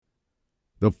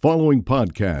The following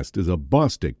podcast is a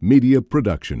Bostic Media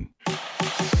production.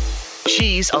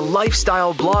 She's a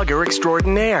lifestyle blogger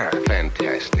extraordinaire.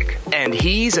 Fantastic. And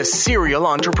he's a serial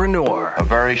entrepreneur. A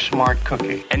very smart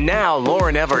cookie. And now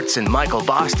Lauren Everts and Michael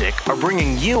Bostic are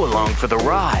bringing you along for the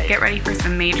ride. Get ready for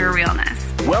some major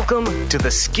realness. Welcome to the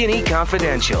Skinny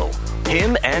Confidential.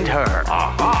 Him and her.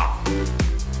 Aha!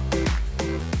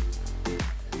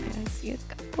 I see a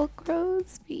couple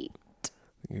crow's feet.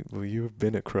 Well, you've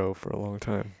been a crow for a long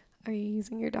time. Are you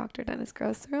using your Dr. Dennis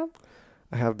Gross syrup?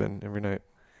 I have been every night.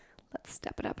 Let's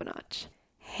step it up a notch.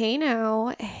 Hey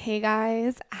now. Hey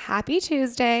guys. Happy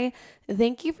Tuesday.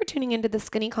 Thank you for tuning into the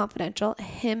Skinny Confidential,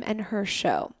 Him and Her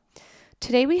show.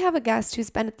 Today we have a guest who's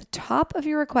been at the top of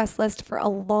your request list for a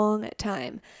long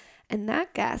time. And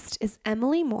that guest is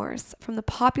Emily Morse from the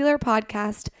popular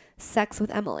podcast, Sex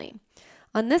with Emily.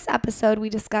 On this episode, we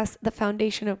discuss the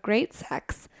foundation of great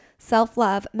sex,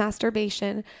 self-love,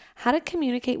 masturbation, how to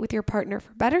communicate with your partner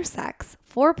for better sex,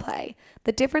 foreplay,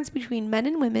 the difference between men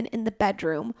and women in the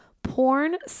bedroom,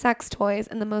 porn, sex toys,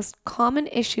 and the most common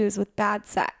issues with bad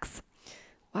sex.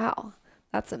 Wow,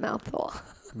 that's a mouthful.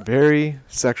 Very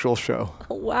sexual show.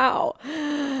 Wow.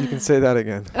 You can say that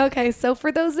again. Okay, so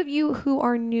for those of you who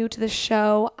are new to the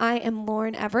show, I am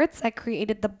Lauren Everts. I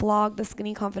created the blog, The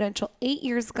Skinny Confidential, 8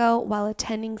 years ago while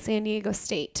attending San Diego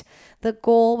State. The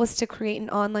goal was to create an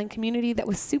online community that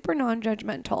was super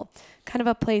non-judgmental, kind of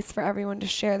a place for everyone to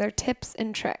share their tips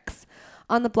and tricks.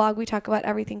 On the blog, we talk about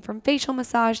everything from facial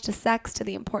massage to sex to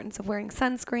the importance of wearing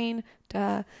sunscreen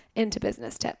into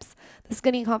business tips. The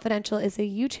Skinny Confidential is a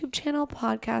YouTube channel,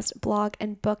 podcast, blog,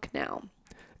 and book now.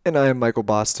 And I am Michael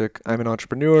Bostic. I'm an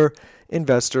entrepreneur,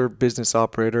 investor, business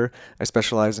operator. I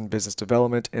specialize in business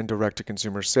development and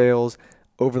direct-to-consumer sales.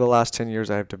 Over the last 10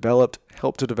 years, I have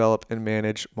helped to develop, and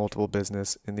manage multiple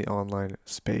business in the online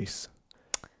space.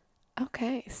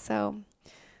 Okay, so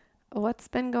what's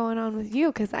been going on with you?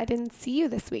 Because I didn't see you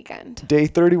this weekend. Day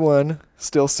 31,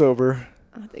 still sober.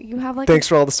 You have Thanks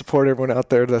for all the support, everyone out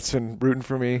there that's been rooting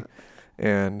for me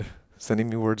and sending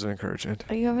me words of encouragement.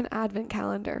 You have an advent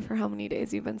calendar for how many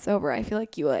days you've been sober. I feel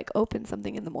like you open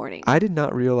something in the morning. I did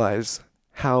not realize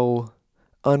how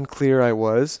unclear I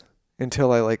was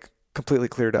until I completely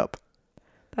cleared up.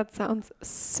 That sounds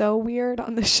so weird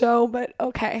on the show, but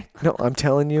okay. No, I'm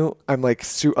telling you, I'm week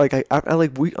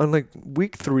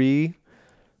 3,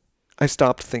 I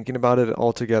stopped thinking about it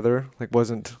altogether.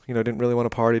 Didn't really want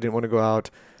to party, didn't want to go out,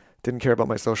 didn't care about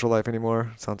my social life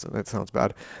anymore. That sounds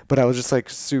bad, but I was just I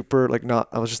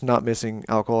was just not missing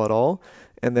alcohol at all.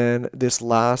 And then this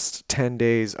last 10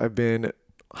 days, I've been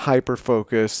hyper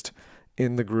focused,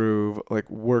 in the groove,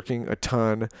 working a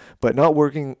ton, but not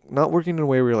working in a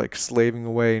way where you're slaving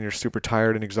away and you're super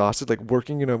tired and exhausted,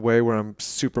 working in a way where I'm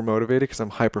super motivated because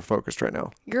I'm hyper focused right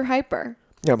now. You're hyper.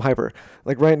 Yeah, I'm hyper.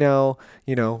 Right now,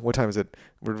 what time is it?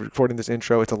 We're recording this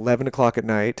intro. It's 11 o'clock at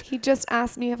night. He just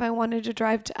asked me if I wanted to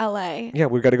drive to LA. Yeah,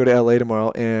 we've got to go to LA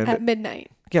tomorrow. And at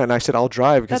midnight. Yeah, and I said I'll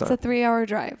drive. That's a 3-hour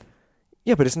drive.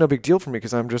 Yeah, but it's no big deal for me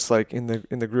because I'm just in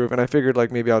the groove. And I figured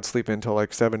maybe I'd sleep until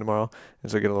 7 tomorrow,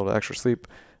 and so I get a little extra sleep.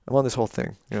 I'm on this whole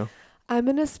thing, I'm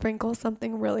going to sprinkle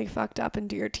something really fucked up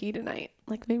into your tea tonight.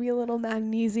 Maybe a little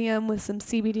magnesium with some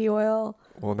CBD oil.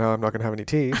 Well, now I'm not going to have any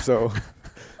tea, so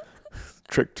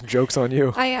joke's on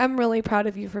you. I am really proud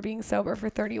of you for being sober for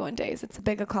 31 days. It's a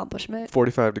big accomplishment.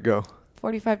 45 to go.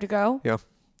 45 to go? Yeah.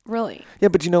 Really? Yeah,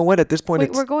 but you know what? At this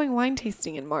point, we're going wine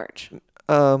tasting in March.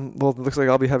 Well, it looks like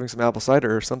I'll be having some apple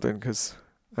cider or something because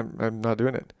I'm not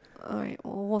doing it. All right.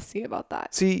 Well, we'll see about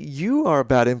that. See, you are a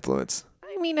bad influence.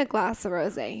 I mean, a glass of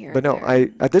rosé here. But no,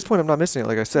 at this point I'm not missing it,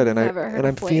 like I said, and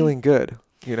I'm feeling good,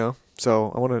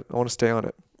 So I want to stay on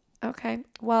it. Okay.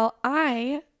 Well,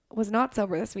 I was not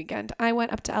sober this weekend. I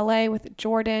went up to LA with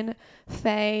Jordan,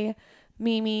 Faye,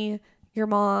 Mimi, your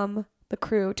mom, the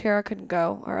crew. Tara couldn't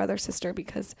go, our other sister,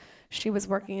 because she was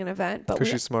working an event. Because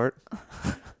she's smart.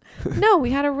 No, we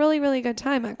had a really, really good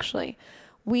time, actually.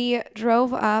 We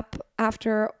drove up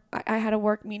after I had a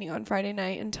work meeting on Friday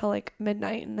night until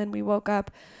midnight, and then we woke up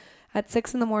at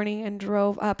 6 a.m. and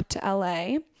drove up to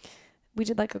LA. We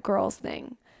did a girls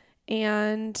thing.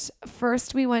 And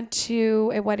first we went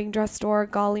to a wedding dress store,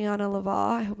 Galliana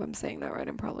Lava. I hope I'm saying that right.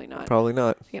 I'm probably not. Probably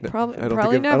not. Yeah, probably never.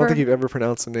 I don't think you've ever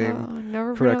pronounced the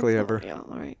name correctly ever. Yeah,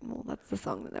 all right. Well, that's the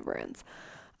song that never ends.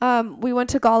 We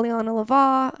went to Galliana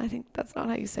Lava. I think that's not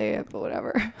how you say it, but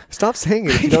whatever. Stop saying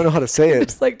it if you don't know how to say it. I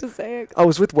just like to say it. I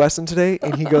was with Weston today,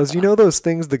 and he goes, those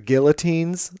things, the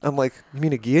guillotines? I'm like, you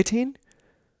mean a guillotine?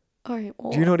 All right.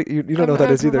 Well, do you know what you don't know what that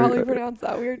is either? I probably pronounce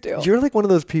that weird too. You're one of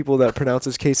those people that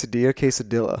pronounces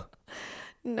quesadilla.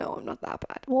 No, I'm not that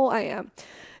bad. Well, I am.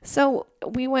 So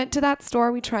we went to that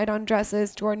store. We tried on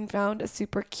dresses. Jordan found a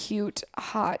super cute,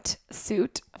 hot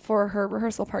suit for her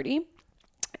rehearsal party.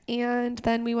 And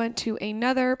then we went to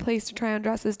another place to try on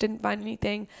dresses, didn't find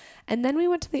anything. And then we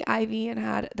went to the Ivy and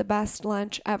had the best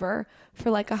lunch ever for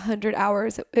like 100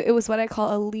 hours. It was what I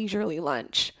call a leisurely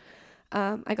lunch.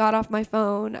 I got off my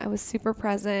phone. I was super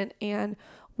present, and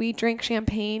we drank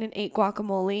champagne and ate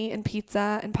guacamole and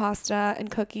pizza and pasta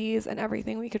and cookies and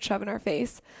everything we could shove in our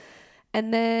face.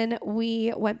 And then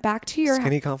we went back to your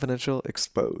Skinny Confidential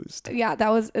exposed. Yeah, that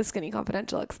was a Skinny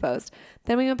Confidential exposed.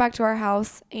 Then we went back to our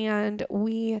house, and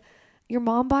your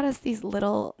mom bought us these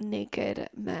little naked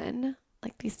men,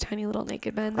 like these tiny little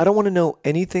naked men. I don't want to know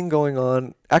anything going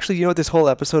on. Actually, you know what? This whole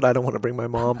episode, I don't want to bring my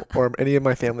mom or any of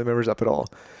my family members up at all.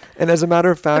 And as a matter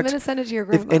of I'm fact, going to send it to your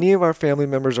grandma. if any of our family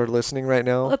members are listening right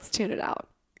now, Let's tune it out.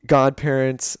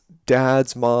 godparents,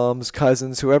 dads, moms,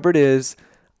 cousins, whoever it is,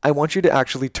 I want you to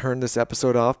actually turn this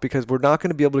episode off, because we're not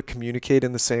going to be able to communicate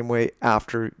in the same way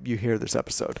after you hear this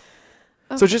episode.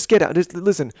 Okay. So just get out. Just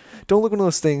listen. Don't look at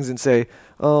those things and say,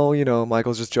 oh,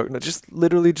 Michael's just joking. No, just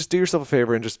literally just do yourself a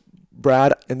favor and just,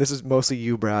 Brad, and this is mostly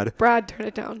you, Brad. Brad, turn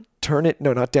it down.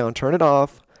 No, not down. Turn it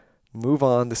off. Move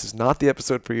on. This is not the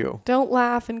episode for you. Don't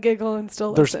laugh and giggle and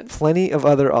still listen. There's plenty of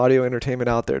other audio entertainment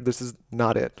out there. This is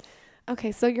not it.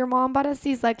 Okay, so your mom bought us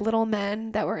these like little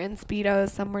men that were in Speedos.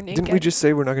 Some were naked. Didn't we just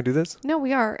say we're not going to do this? No,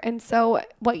 we are. And so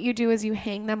what you do is you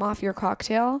hang them off your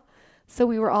cocktail. So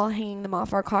we were all hanging them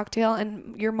off our cocktail,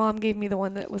 and your mom gave me the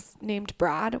one that was named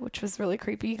Brad, which was really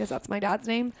creepy because that's my dad's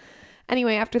name.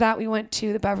 Anyway, after that, we went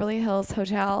to the Beverly Hills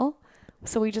Hotel.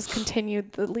 So we just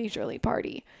continued the leisurely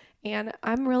party. And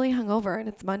I'm really hungover, and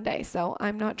it's Monday, so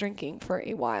I'm not drinking for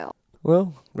a while.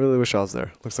 Well, really wish I was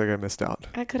there. Looks like I missed out.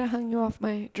 I could have hung you off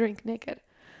my drink naked.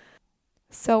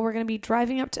 So we're going to be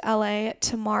driving up to LA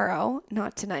tomorrow,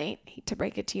 not tonight. Hate to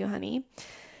break it to you, honey.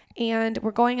 And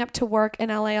we're going up to work in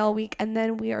LA all week. And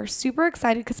then we are super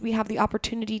excited because we have the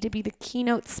opportunity to be the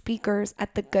keynote speakers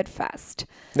at the Good Fest.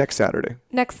 Next Saturday.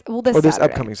 This Saturday.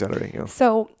 upcoming Saturday. Yeah.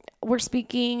 So we're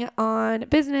speaking on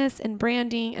business and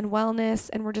branding and wellness.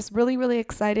 And we're just really, really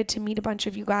excited to meet a bunch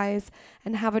of you guys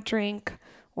and have a drink,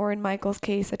 or in Michael's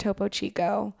case, a Topo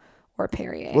Chico or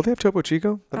Perrier. Will they have Topo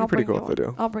Chico? That'd be pretty cool if they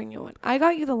do. I'll bring you one. I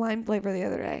got you the lime flavor the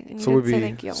other day, and you so didn't we'll say be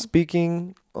thank you.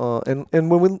 Speaking, and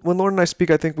when Lauren and I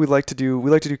speak, I think we like to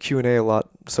do Q&A a lot.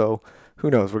 So who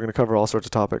knows? We're going to cover all sorts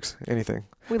of topics, anything.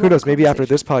 Who knows? Maybe after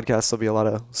this podcast, there'll be a lot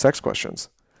of sex questions.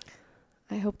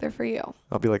 I hope they're for you.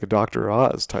 I'll be like a Dr.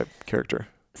 Oz type character.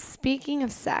 Speaking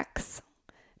of sex,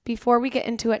 before we get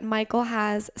into it, Michael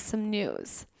has some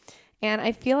news. And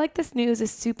I feel like this news is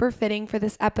super fitting for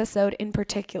this episode in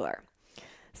particular.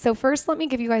 So first, let me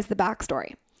give you guys the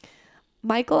backstory.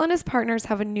 Michael and his partners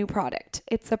have a new product.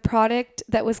 It's a product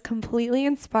that was completely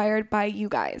inspired by you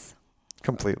guys.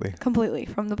 Completely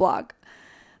from the blog.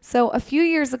 So a few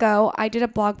years ago, I did a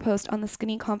blog post on the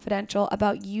Skinny Confidential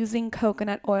about using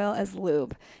coconut oil as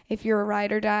lube. If you're a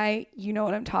ride or die, you know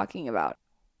what I'm talking about.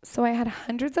 So I had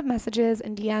hundreds of messages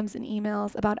and DMs and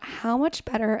emails about how much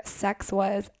better sex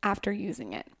was after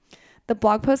using it. The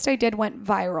blog post I did went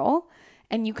viral,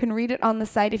 and you can read it on the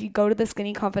site if you go to the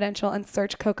Skinny Confidential and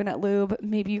search coconut lube.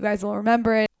 Maybe you guys will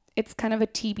remember it. It's kind of a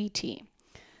TBT.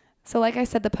 So like I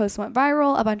said, the post went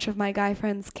viral. A bunch of my guy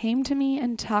friends came to me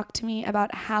and talked to me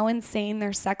about how insane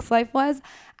their sex life was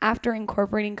after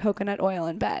incorporating coconut oil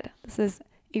in bed. This is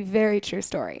a very true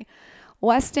story.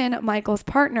 Weston, Michael's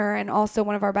partner and also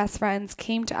one of our best friends,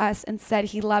 came to us and said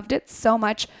he loved it so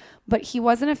much, but he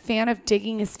wasn't a fan of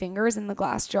digging his fingers in the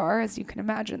glass jar. As you can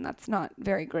imagine, that's not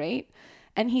very great.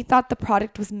 And he thought the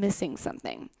product was missing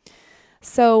something.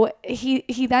 So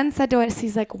he then said to us,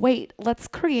 he's like, wait, let's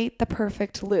create the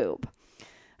perfect lube.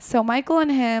 So Michael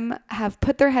and him have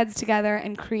put their heads together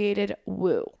and created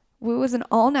Woo. Woo is an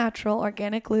all-natural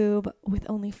organic lube with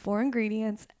only 4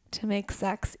 ingredients to make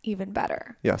sex even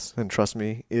better. Yes, and trust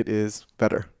me, it is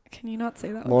better. Can you not say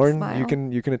that Lauren, with a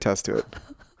smile? you can attest to it.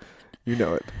 You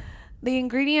know it. The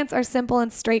ingredients are simple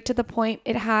and straight to the point.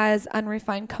 It has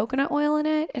unrefined coconut oil in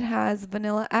it. It has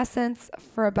vanilla essence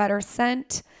for a better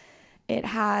scent. It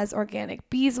has organic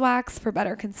beeswax for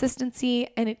better consistency.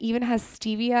 And it even has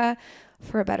stevia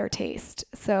for a better taste.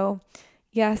 So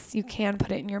yes, you can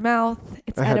put it in your mouth.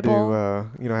 It's edible.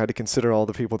 I had to consider all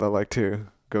the people that like to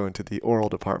go into the oral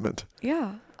department.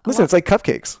 Yeah. Listen, it's like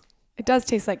cupcakes. It does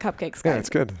taste like cupcakes, guys. Yeah, it's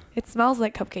good. It smells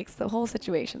like cupcakes. The whole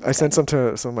situation. I sent some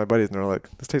to some of my buddies, and they're like,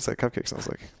 "This tastes like cupcakes." And I was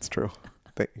like, "It's true.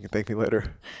 You can thank me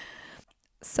later."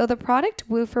 So the product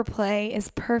Woo Foreplay is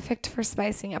perfect for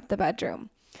spicing up the bedroom.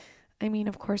 I mean,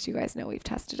 of course, you guys know we've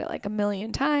tested it like a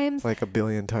million times. Like a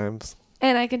billion times.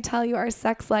 And I can tell you our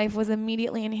sex life was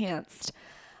immediately enhanced.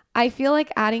 I feel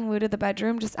like adding woo to the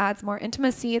bedroom just adds more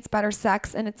intimacy, it's better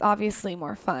sex, and it's obviously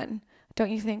more fun.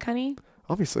 Don't you think, honey?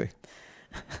 Obviously.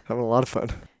 Having a lot of fun.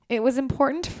 It was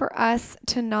important for us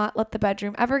to not let the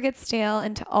bedroom ever get stale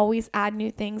and to always add new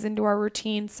things into our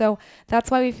routine. So that's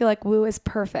why we feel like woo is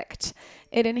perfect.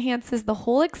 It enhances the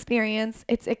whole experience.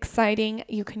 It's exciting.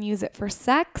 You can use it for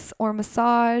sex or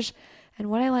massage. And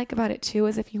what I like about it too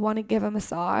is if you want to give a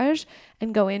massage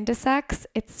and go into sex,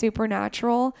 it's super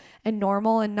natural and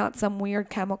normal and not some weird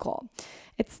chemical.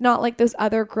 It's not like those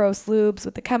other gross lubes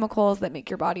with the chemicals that make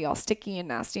your body all sticky and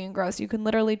nasty and gross. You can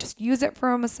literally just use it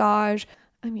for a massage.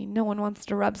 I mean, no one wants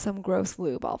to rub some gross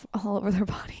lube all over their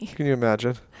body. Can you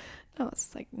imagine? No,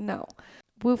 it's like, no.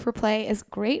 Woo for Play is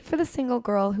great for the single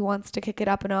girl who wants to kick it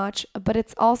up a notch, but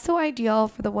it's also ideal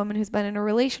for the woman who's been in a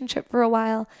relationship for a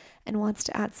while and wants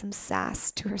to add some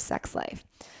sass to her sex life.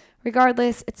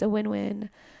 Regardless, it's a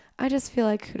win-win. I just feel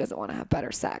like who doesn't want to have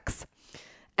better sex?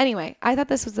 Anyway, I thought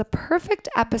this was a perfect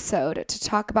episode to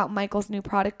talk about Michael's new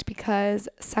product because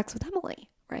sex with Emily,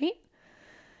 right?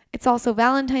 It's also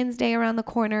Valentine's Day around the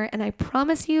corner, and I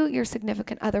promise you your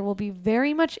significant other will be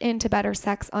very much into better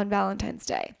sex on Valentine's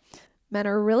Day. Men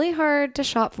are really hard to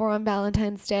shop for on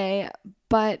Valentine's Day,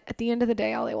 but at the end of the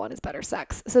day, all they want is better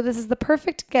sex. So this is the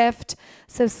perfect gift.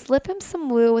 So slip him some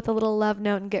woo with a little love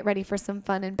note and get ready for some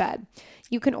fun in bed.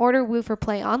 You can order Woo for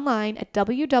Play online at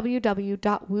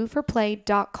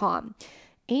www.wooforplay.com.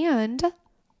 And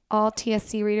all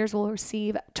TSC readers will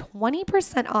receive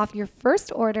 20% off your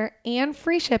first order and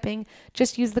free shipping.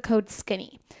 Just use the code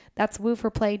SKINNY. That's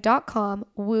wooforplay.com,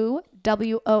 woo,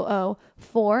 W-O-O,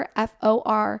 4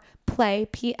 play,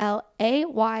 Play.com,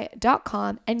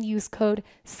 and use code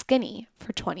SKINNY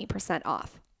for 20%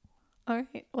 off. All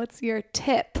right, what's your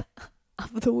tip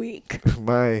of the week?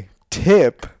 My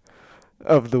tip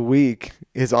of the week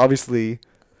is obviously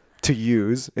to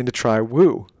use and to try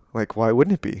woo. Like, why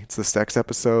wouldn't it be? It's the sex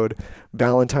episode,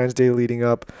 Valentine's Day leading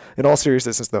up. In all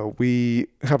seriousness, though, we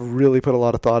have really put a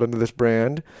lot of thought into this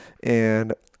brand,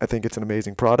 and I think it's an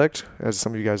amazing product. As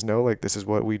some of you guys know, like, this is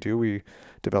what we do. We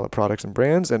develop products and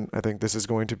brands, and I think this is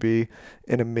going to be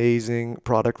an amazing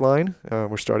product line.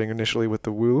 We're starting initially with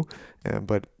the Woo,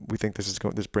 but we think this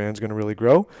brand's going to really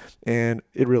grow, and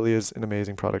it really is an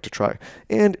amazing product to try.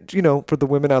 And, for the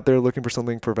women out there looking for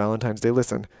something for Valentine's Day,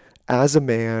 listen, as a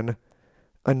man,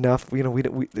 enough, we're going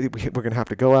to have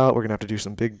to go out. We're going to have to do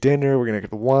some big dinner. We're going to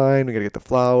get the wine. We got to get the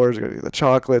flowers. We got to get the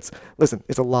chocolates. Listen,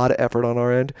 it's a lot of effort on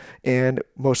our end. And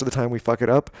most of the time we fuck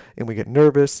it up and we get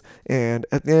nervous. And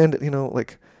at the end,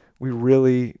 we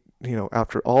really,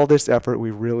 after all this effort,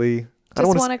 we really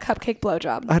just want a cupcake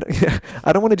blowjob.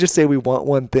 I don't want to just say we want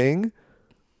one thing,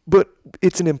 but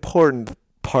it's an important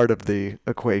part of the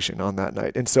equation on that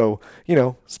night. And so,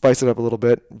 spice it up a little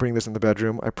bit, bring this in the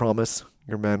bedroom. I promise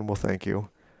your men will thank you.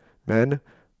 Men,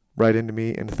 write into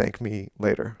me and thank me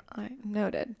later.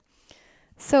 Noted.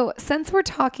 So since we're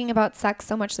talking about sex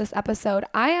so much this episode,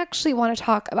 I actually want to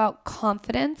talk about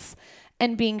confidence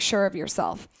and being sure of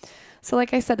yourself. So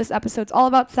like I said, this episode's all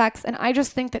about sex, and I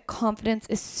just think that confidence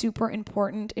is super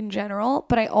important in general,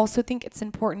 but I also think it's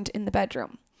important in the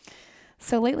bedroom.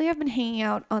 So lately I've been hanging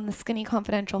out on the Skinny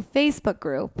Confidential Facebook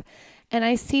group, and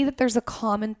I see that there's a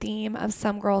common theme of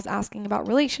some girls asking about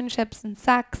relationships and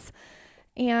sex.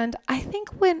 And I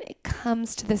think when it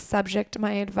comes to this subject,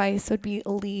 my advice would be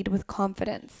lead with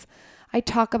confidence. I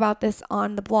talk about this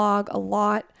on the blog a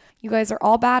lot. You guys are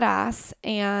all badass,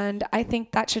 and I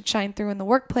think that should shine through in the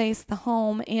workplace, the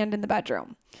home, and in the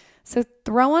bedroom. So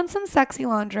throw on some sexy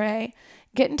lingerie,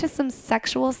 get into some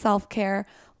sexual self-care,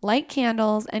 light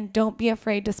candles, and don't be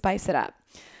afraid to spice it up.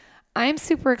 I'm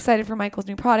super excited for Michael's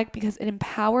new product because it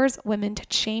empowers women to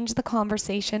change the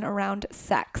conversation around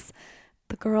sex.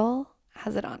 The girl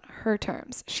has it on her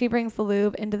terms. She brings the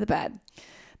lube into the bed.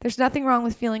 There's nothing wrong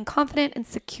with feeling confident and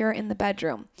secure in the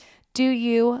bedroom. Do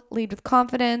you lead with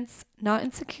confidence, not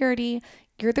insecurity?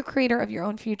 You're the creator of your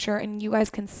own future, and you guys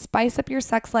can spice up your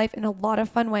sex life in a lot of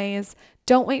fun ways.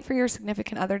 Don't wait for your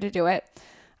significant other to do it.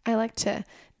 I like to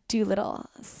do little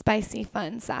spicy,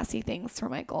 fun, sassy things for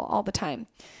Michael all the time.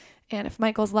 And if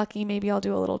Michael's lucky, maybe I'll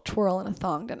do a little twirl in a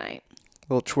thong tonight.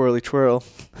 A little twirly twirl.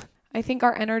 I think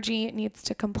our energy needs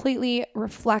to completely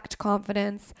reflect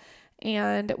confidence,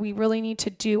 and we really need to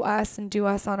do us and do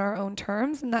us on our own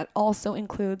terms, and that also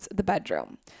includes the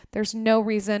bedroom. There's no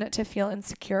reason to feel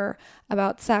insecure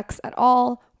about sex at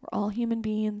all. We're all human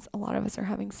beings. A lot of us are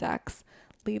having sex.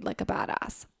 Lead like a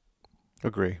badass.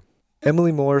 Agree.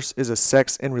 Emily Morse is a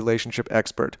sex and relationship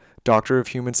expert, doctor of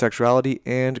human sexuality,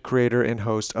 and creator and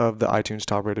host of the iTunes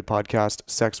top-rated podcast,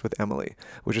 Sex with Emily,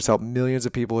 which has helped millions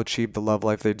of people achieve the love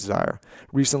life they desire.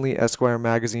 Recently, Esquire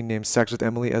magazine named Sex with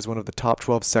Emily as one of the top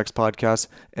 12 sex podcasts,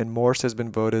 and Morse has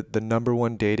been voted the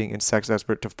 #1 dating and sex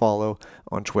expert to follow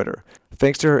on Twitter.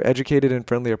 Thanks to her educated and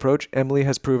friendly approach, Emily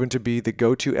has proven to be the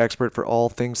go-to expert for all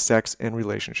things sex and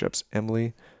relationships.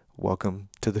 Emily, welcome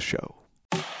to the show.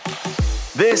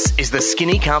 This is the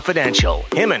Skinny Confidential,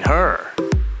 him and her.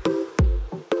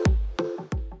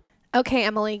 Okay,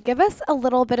 Emily, give us a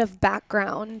little bit of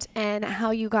background and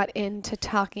how you got into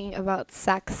talking about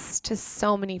sex to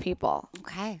so many people.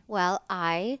 Okay. Well,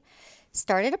 I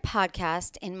started a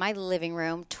podcast in my living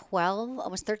room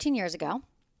almost 13 years ago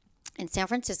in San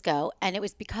Francisco. And it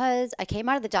was because I came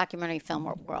out of the documentary film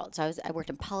world. So I worked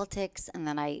in politics, and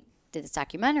then I did this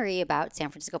documentary about San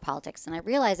Francisco politics. And I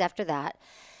realized after that,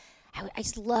 I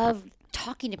just love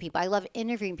talking to people. I love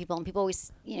interviewing people, and people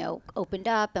always, opened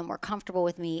up and were comfortable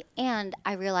with me. And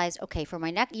I realized, okay, for my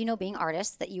next, being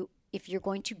artists, that if you're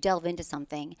going to delve into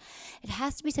something, it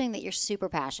has to be something that you're super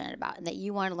passionate about and that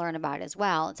you want to learn about as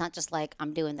well. It's not just like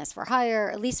I'm doing this for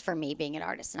hire, at least for me being an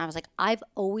artist. And I was like, I've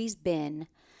always been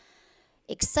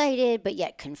excited but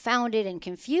yet confounded and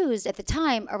confused at the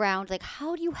time around, like,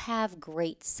 how do you have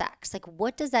great sex? Like,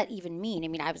 what does that even mean? I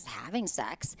mean, I was having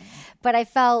sex, but I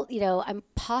felt, I'm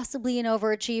possibly an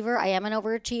overachiever. I am an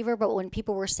overachiever, but when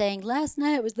people were saying last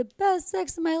night was the best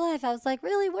sex of my life, I was like,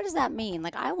 really, what does that mean?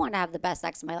 Like, I want to have the best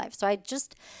sex of my life. So I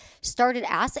just started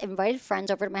invited friends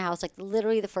over to my house. Like,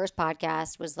 literally the first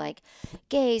podcast was like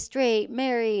gay, straight,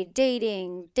 married,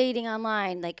 dating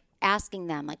online, like asking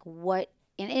them like what.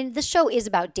 And the show is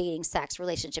about dating, sex,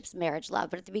 relationships, marriage, love.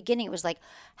 But at the beginning, it was like,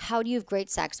 how do you have great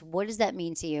sex? What does that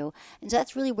mean to you? And so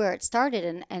that's really where it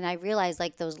started. And I realized,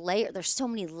 like, those layers, there's so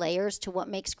many layers to what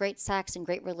makes great sex and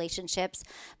great relationships.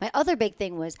 My other big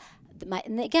thing was,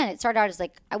 and again, it started out as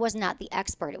like, I was not the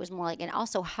expert. It was more like, and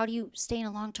also, how do you stay in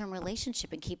a long-term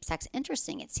relationship and keep sex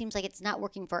interesting? It seems like it's not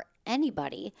working for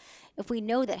anybody if we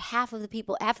know that half of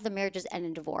the marriages end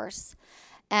in divorce.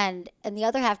 And the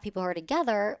other half of people who are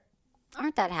together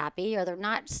aren't that happy, or they're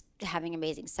not having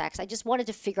amazing sex. I just wanted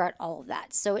to figure out all of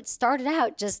that. So it started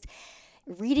out just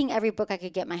reading every book I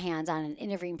could get my hands on and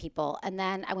interviewing people. And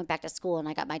then I went back to school and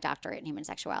I got my doctorate in human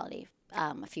sexuality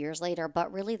a few years later.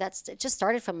 But really, it just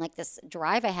started from like this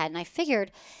drive I had. And I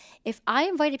figured if I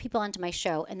invited people onto my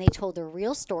show and they told their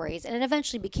real stories, and it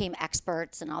eventually became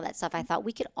experts and all that stuff, I thought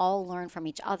we could all learn from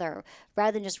each other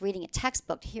rather than just reading a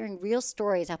textbook, hearing real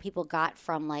stories, how people got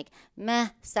from like meh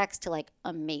sex to like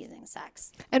amazing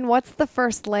sex. And what's the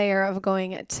first layer of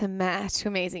going to meh to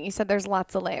amazing? You said there's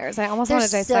lots of layers. I almost want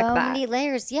to dissect that. There's so many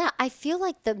layers. Yeah, I feel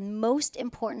like the most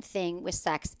important thing with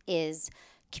sex is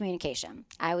communication.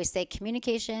 I always say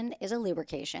communication is a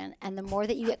lubrication, and the more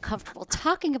that you get comfortable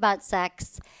talking about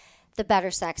sex, the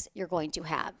better sex you're going to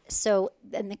have. So,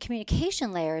 and the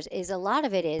communication layers is, a lot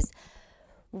of it is,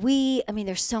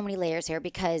 there's so many layers here,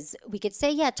 because we could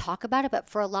say, yeah, talk about it, but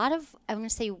for a lot of, I'm going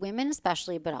to say women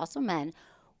especially, but also men,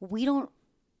 we don't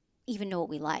even know what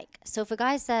we like. So if a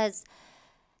guy says,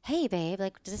 hey babe,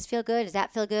 like, does this feel good? Does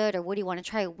that feel good? Or what do you want to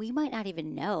try? We might not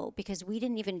even know, because we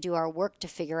didn't even do our work to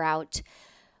figure out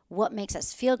what makes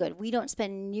us feel good. We don't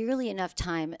spend nearly enough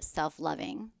time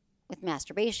self-loving with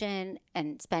masturbation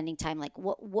and spending time like,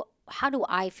 how do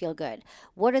I feel good?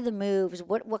 What are the moves?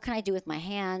 What can I do with my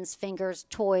hands, fingers,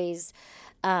 toys,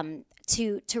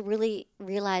 to really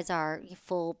realize our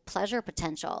full pleasure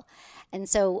potential? And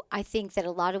so I think that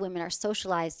a lot of women are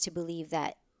socialized to believe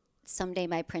that someday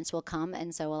my prince will come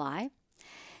and so will I.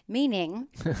 Meaning,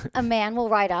 a man will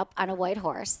ride up on a white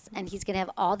horse and he's going to have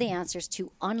all the answers to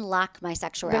unlock my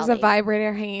sexuality. There's a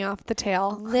vibrator hanging off the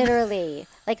tail. Literally.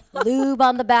 Like lube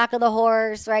on the back of the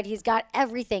horse, right? He's got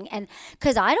everything. And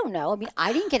because I don't know. I mean,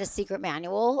 I didn't get a secret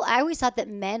manual. I always thought that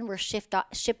men were shipped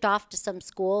off to some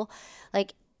school,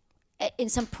 like in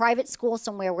some private school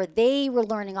somewhere, where they were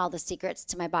learning all the secrets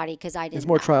to my body because I didn't. It's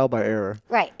more know. trial by error.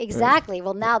 Right. Exactly. Right.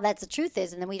 Well, now that's the truth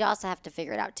is. And then we'd also have to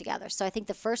figure it out together. So I think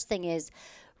the first thing is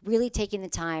really taking the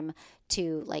time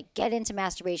to like get into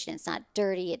masturbation. It's not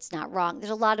dirty. It's not wrong.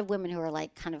 There's a lot of women who are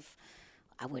like kind of,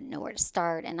 I wouldn't know where to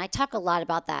start. And I talk a lot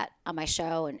about that on my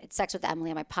show, and it's Sex with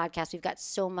Emily on my podcast. We've got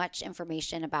so much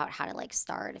information about how to like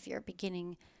start if you're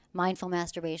beginning mindful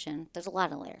masturbation. There's a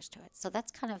lot of layers to it. So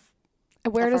that's kind of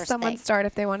where does someone start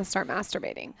if they want to start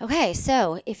masturbating? Okay.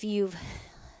 So if you've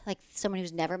like someone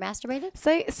who's never masturbated?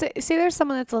 Say there's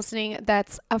someone that's listening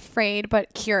that's afraid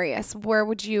but curious. How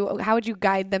would you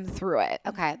guide them through it?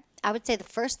 Okay. I would say the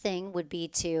first thing would be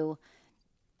to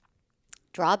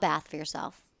draw a bath for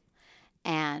yourself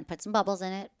and put some bubbles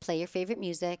in it, play your favorite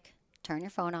music, turn your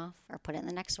phone off or put it in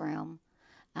the next room,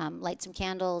 light some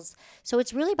candles. So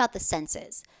it's really about the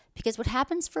senses, because what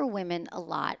happens for women a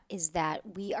lot is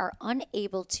that we are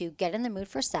unable to get in the mood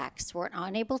for sex. We're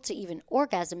unable to even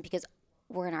orgasm because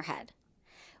we're in our head.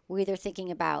 We're either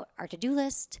thinking about our to-do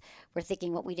list, we're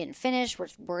thinking what we didn't finish, we're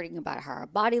worrying about how our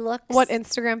body looks. What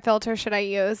Instagram filter should I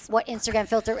use? What Instagram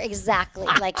filter, exactly.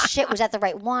 Like, shit, was that the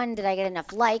right one? Did I get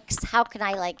enough likes? How can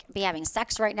I, like, be having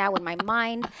sex right now when my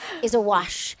mind is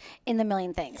awash in the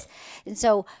million things? And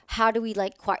so how do we,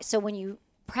 like, so when you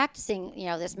practicing, you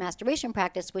know, this masturbation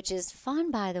practice, which is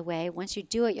fun, by the way, once you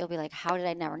do it, you'll be like, how did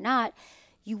I never not?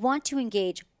 You want to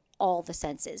engage all the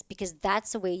senses, because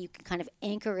that's the way you can kind of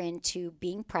anchor into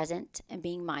being present and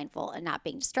being mindful and not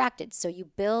being distracted. So you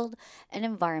build an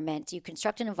environment, you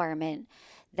construct an environment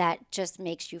that just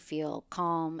makes you feel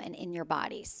calm and in your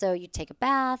body. So you take a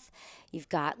bath, you've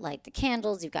got like the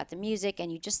candles, you've got the music,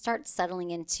 and you just start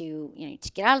settling into, you know,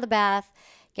 to get out of the bath,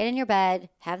 get in your bed,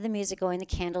 have the music going, the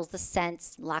candles, the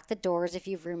scents, lock the doors if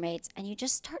you have roommates, and you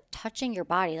just start touching your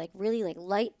body, like really like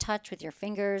light touch with your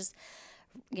fingers.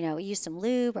 You know, use some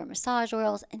lube or massage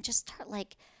oils and just start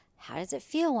like, how does it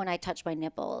feel when I touch my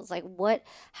nipples? Like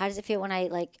how does it feel when I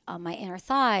like on my inner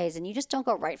thighs? And you just don't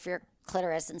go right for your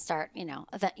clitoris and start,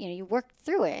 you work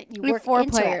through it. You work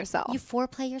into it. yourself. You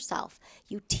foreplay yourself.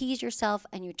 You tease yourself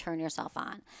and you turn yourself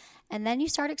on. And then you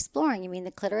start exploring. I mean,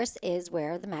 the clitoris is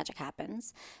where the magic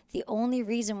happens. The only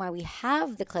reason why we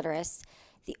have the clitoris,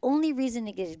 the only reason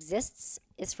it exists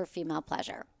is for female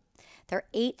pleasure. There are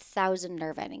 8,000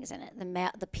 nerve endings in it.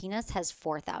 The penis has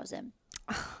 4,000.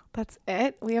 That's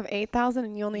it? We have 8,000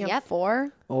 and you only have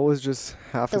 4? Always just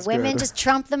half as good. The women just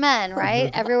trump the men, right?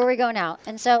 Everywhere we go now.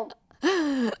 And so,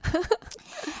 and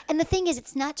the thing is,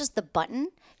 it's not just the button.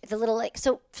 It's a little like,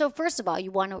 so first of all, you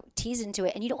want to tease into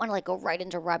it and you don't want to like go right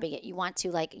into rubbing it. You want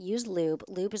to like use lube.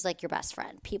 Lube is like your best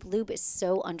friend. Lube is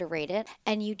so underrated.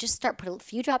 And you just put a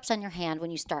few drops on your hand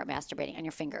when you start masturbating, on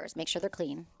your fingers. Make sure they're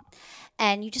clean.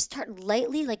 And you just start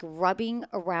lightly like rubbing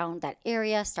around that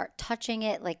area, start touching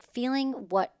it, like feeling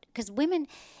because women,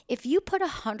 if you put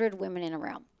 100 women in a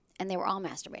room and they were all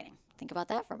masturbating, think about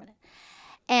that for a minute,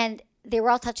 and they were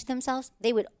all touching themselves,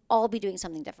 they would all be doing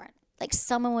something different. Like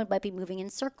someone might be moving in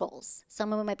circles.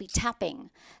 Someone might be tapping.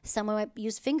 Someone might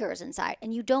use fingers inside.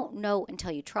 And you don't know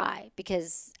until you try,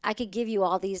 because I could give you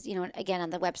all these, again, on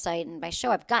the website and my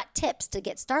show, I've got tips to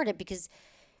get started because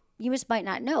you just might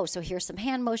not know. So here's some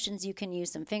hand motions you can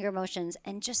use, some finger motions,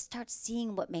 and just start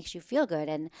seeing what makes you feel good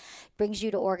and brings you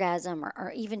to orgasm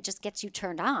or even just gets you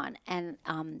turned on. And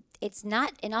it's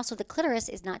not, and also the clitoris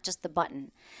is not just the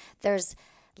button. There's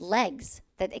legs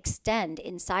that extend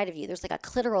inside of you. There's like a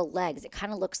clitoral legs. It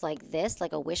kind of looks like this,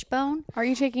 like a wishbone. Are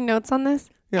you taking notes on this?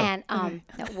 Yeah. And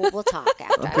no, we'll talk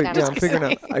after. I'm figuring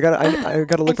out. I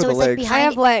gotta look for the legs. I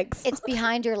have legs. It's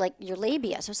behind your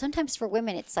labia. So sometimes for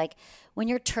women, it's like when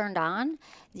you're turned on,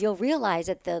 you'll realize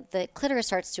that the clitoris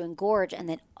starts to engorge, and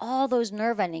then all those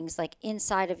nerve endings like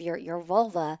inside of your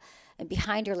vulva and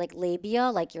behind your like labia,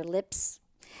 like your lips,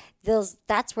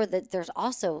 that's where there's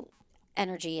also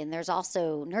energy and there's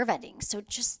also nerve endings. So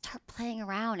just start playing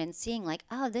around and seeing like,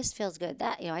 oh, this feels good.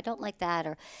 That, I don't like that.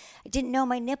 Or I didn't know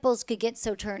my nipples could get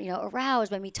so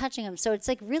aroused by me touching them. So it's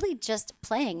like really just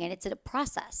playing, and it's a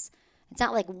process. It's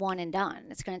not like one and done.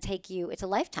 It's going to take you, it's a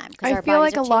lifetime. I feel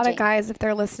like a lot of guys, if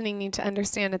they're listening, need to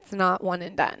understand it's not one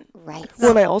and done. Right. Well,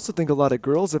 and I also think a lot of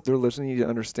girls, if they're listening, need to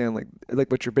understand like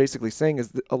what you're basically saying is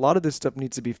that a lot of this stuff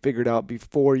needs to be figured out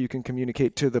before you can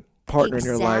communicate to the partner in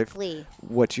your life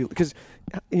because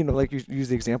like you use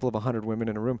the example of 100 women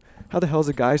in a room. How the hell is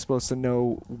a guy supposed to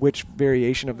know which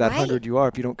variation of that 100 you are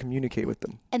if you don't communicate with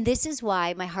them? And this is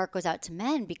why my heart goes out to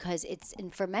men, because it's in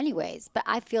for many ways, but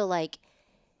I feel like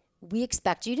we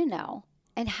expect you to know.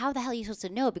 And how the hell are you supposed to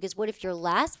know? Because what if your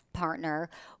last partner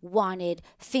wanted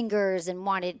fingers and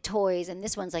wanted toys, and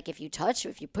this one's like, if you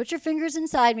put your fingers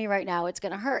inside me right now, it's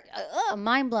going to hurt.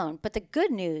 Mind blown. But the good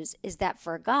news is that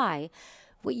for a guy,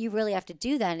 what you really have to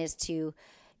do then is to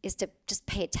just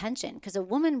pay attention, because a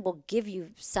woman will give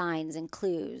you signs and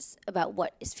clues about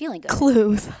what is feeling good.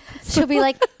 Clues. She'll be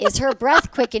like, is her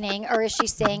breath quickening, or is she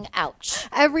saying ouch?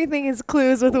 Everything is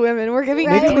clues with women. We're giving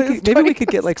Maybe we could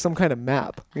get like some kind of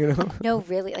map, No,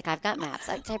 really. Like, I've got maps.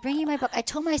 Did I bring you my book? I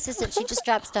told my assistant, she just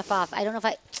dropped stuff off. I don't know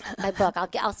if my book, I'll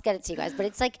get it to you guys. But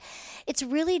it's like, it's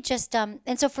really just, and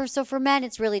so for men,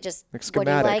 it's really just like what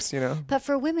do you like? schematics, But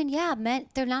for women, men,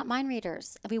 they're not mind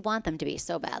readers. We want them to be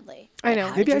so badly. I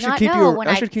know. Maybe Maybe I do should not keep know you. when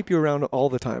I should keep you around all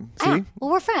the time. See? Ah,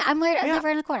 well, we're friends. I live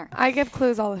right in the corner. I give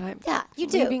clues all the time. Yeah, you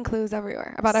do. Leaving clues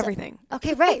everywhere about everything.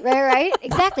 Okay, right.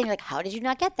 Exactly. And you're like, how did you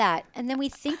not get that? And then we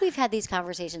think we've had these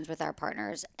conversations with our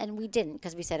partners, and we didn't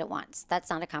because we said it once. That's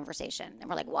not a conversation. And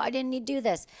we're like, why didn't you do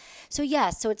this? So,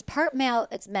 yes, so it's part male,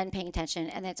 it's men paying attention,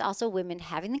 and it's also women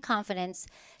having the confidence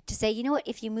to say, you know what,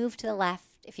 if you move to the left,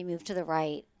 if you move to the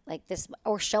right, like this,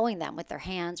 or showing them with their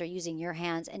hands or using your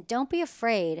hands. And don't be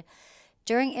afraid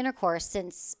during intercourse,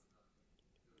 since,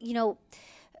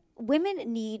 women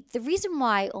need, the reason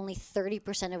why only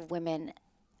 30% of women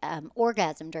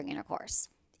orgasm during intercourse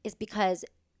is because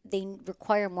they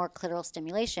require more clitoral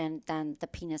stimulation than the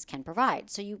penis can provide.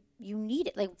 So you need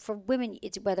it. Like for women,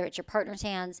 it's whether it's your partner's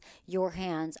hands, your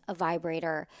hands, a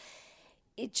vibrator.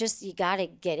 It just, you got to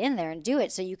get in there and do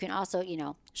it. So you can also,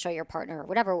 show your partner or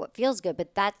whatever, what feels good.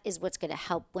 But that is what's going to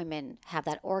help women have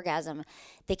that orgasm.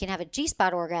 They can have a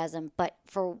G-spot orgasm, but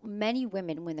for many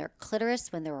women, when they're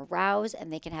clitoris, when they're aroused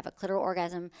and they can have a clitoral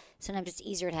orgasm, sometimes it's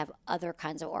easier to have other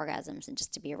kinds of orgasms than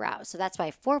just to be aroused. So that's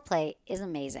why foreplay is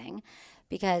amazing,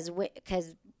 because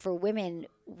for women,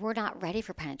 we're not ready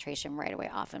for penetration right away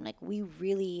often. Like we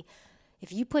really,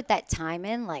 if you put that time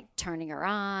in, like turning her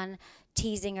on,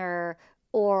 teasing her,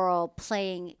 oral,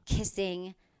 playing,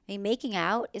 kissing. I mean, making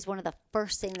out is one of the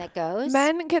first thing that goes.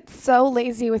 Men get so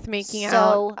lazy with making out.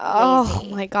 So Oh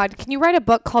lazy. my God. Can you write a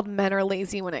book called Men Are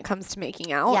Lazy When It Comes to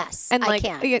Making Out? Yes, And I like,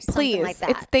 can. yeah, Something please. like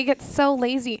that. They get so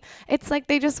lazy. It's like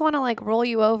they just want to like roll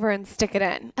you over and stick it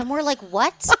in. And we're like,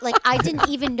 what? Like, I didn't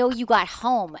even know you got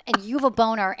home and you have a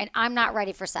boner and I'm not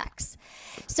ready for sex.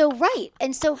 So, right.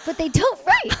 And so, but they don't,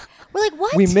 right. We're like,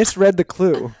 what? We misread the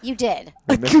clue. You did.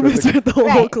 We misread the whole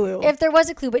Right. clue. If there was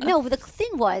a clue. But no, the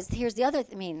thing was, here's the other,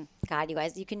 God, you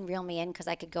guys, you can reel me in because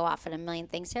I could go off on a million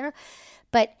things here.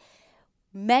 But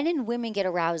men and women get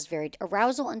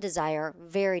arousal and desire,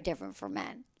 very different for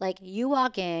men. Like you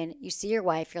walk in, you see your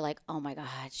wife, you're like, oh my God,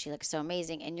 she looks so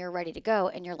amazing. And you're ready to go.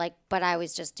 And you're like, but I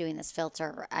was just doing this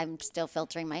filter. I'm still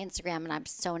filtering my Instagram and I'm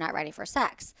so not ready for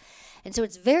sex. And so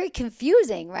it's very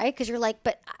confusing, right? Because you're like,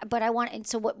 but I want, and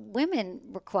so what women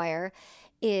require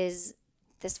is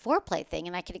this foreplay thing.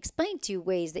 And I can explain to you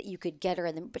ways that you could get her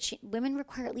in them, but women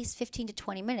require at least 15 to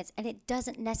 20 minutes. And it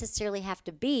doesn't necessarily have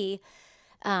to be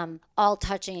all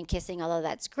touching and kissing, although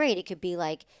that's great. It could be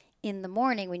like in the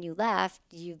morning when you left,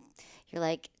 you're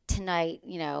like, tonight,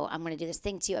 I'm going to do this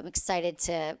thing to you. I'm excited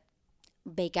to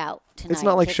bake out tonight. It's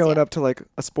not like showing you. up to like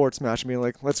a sports match and being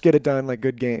like, let's get it done, like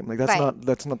good game. Like that's Right.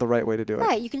 that's not the right way to do it.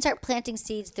 Right. You can start planting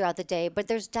seeds throughout the day, but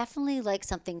there's definitely like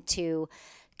something to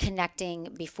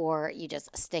connecting before you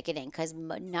just stick it in, because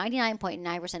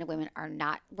 99.9% of women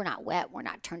we're not wet, we're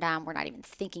not turned on, we're not even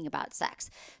thinking about sex.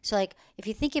 So like if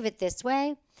you think of it this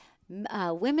way,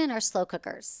 women are slow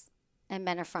cookers and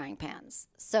men are frying pans.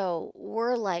 So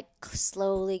we're like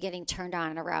slowly getting turned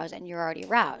on and aroused, and you're already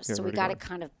aroused. Yeah, So we got to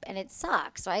kind of, and it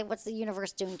sucks, right? What's the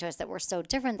universe doing to us that we're so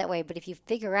different that way? But if you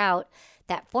figure out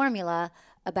that formula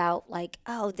about like,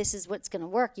 oh, this is what's going to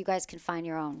work, you guys can find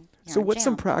your own. So what's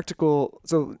some jam. practical,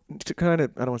 so to kind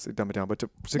of, I don't want to say dumb it down, but to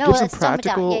No, give some let's dumb it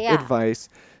down. practical Yeah. advice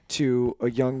to a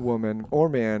young woman or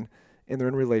man, and they're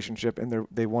in a relationship and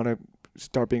they want to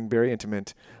start being very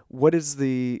intimate. What's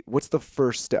the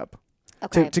first step?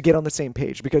 Okay. To get on the same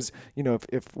page? Because,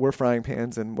 if we're frying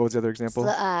pans, and what was the other example?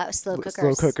 Slow cookers.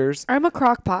 Slow cookers. I'm a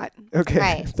crock pot. Okay.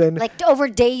 Right. Then like over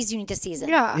days you need to season.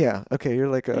 Yeah. yeah. Okay. You're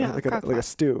like Yeah, like crock a pot.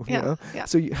 stew. Yeah, You know. yeah.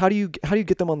 So how do you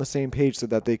get them on the same page so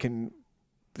that they can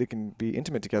be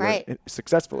intimate together Right.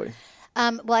 successfully?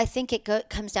 Well, I think it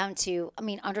comes down to,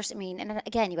 and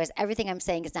again, you guys, everything I'm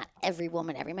saying is not every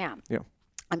woman, every man. Yeah.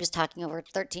 I'm just talking over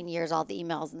 13 years, all the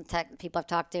emails and people I've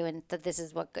talked to, and this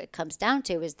is what it comes down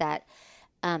to is that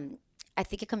I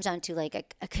think it comes down to like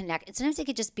a connect. And sometimes it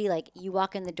could just be like you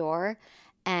walk in the door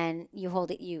and you hold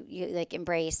it, you like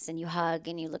embrace and you hug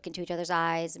and you look into each other's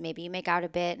eyes. Maybe you make out a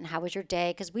bit and how was your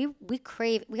day? Because we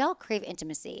all crave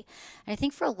intimacy. And I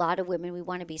think for a lot of women, we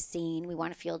want to be seen. We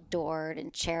want to feel adored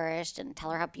and cherished and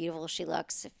tell her how beautiful she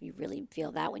looks if you really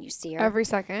feel that when you see her. Every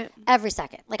second. Every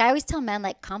second. Like I always tell men,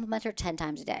 like compliment her 10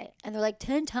 times a day. And they're like,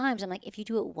 10 times? I'm like, if you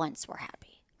do it once, we're happy.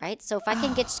 Right? So if I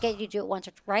can get you to do it once,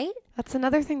 right? That's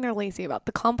another thing they're lazy about.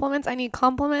 The compliments. I need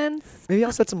compliments. Maybe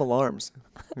I'll set some alarms.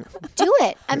 Do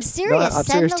it. I'm serious. I'm Send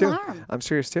serious an too. alarm. I'm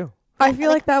serious too. I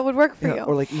feel like that would work for Yeah. you.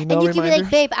 Or like And email you can be reminders.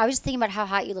 like, babe, I was thinking about how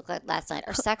hot you looked like last night.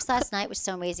 Our sex last night was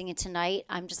so amazing. And tonight,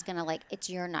 I'm just going to it's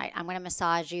your night. I'm going to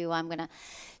massage you. I'm going to.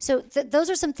 So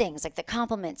those are some things like the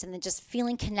compliments and then just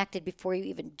feeling connected before you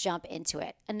even jump into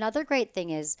it. Another great thing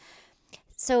is,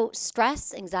 so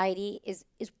stress, anxiety is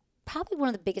probably one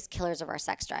of the biggest killers of our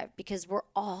sex drive because we're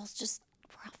all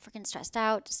we're all freaking stressed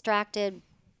out, distracted.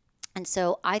 And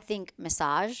so I think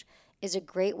massage is a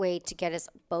great way to get us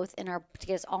to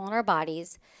get us all in our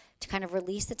bodies, to kind of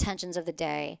release the tensions of the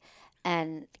day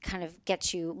and kind of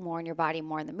get you more in your body,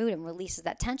 more in the mood, and releases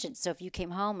that tension. So if you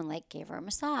came home and like gave her a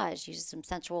massage, use some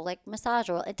sensual like massage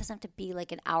oil, it doesn't have to be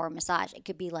like an hour massage. It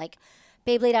could be like,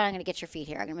 babe, lay down, I'm going to get your feet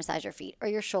here. I'm going to massage your feet or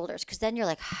your shoulders. Because then you're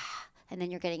like, and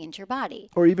then you're getting into your body.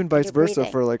 Or even vice versa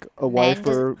breathing. for like a wife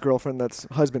or girlfriend that's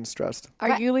husband stressed.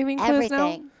 Are you leaving clues Everything.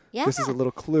 now? Yeah. This is a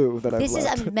little clue that I've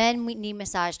left. Men, we need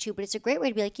massage too, but it's a great way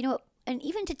to be like, you know what, and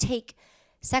even to take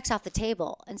sex off the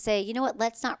table and say, you know what,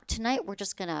 tonight we're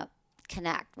just going to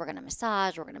connect. We're going to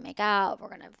massage, we're going to make out, we're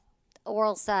going to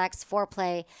oral sex,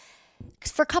 foreplay.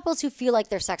 'Cause for couples who feel like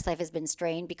their sex life has been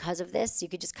strained because of this, you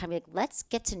could just kind of be like, let's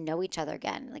get to know each other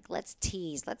again. Like, let's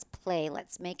tease, let's play,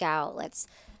 let's make out, let's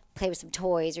play with some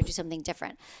toys or do something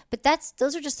different. But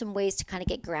those are just some ways to kind of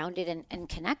get grounded and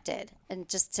connected and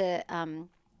just to,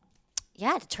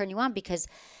 to turn you on because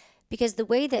the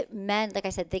way that men, like I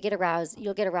said, they get aroused,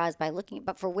 you'll get aroused by looking,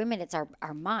 but for women, it's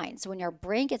our mind. So when our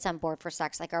brain gets on board for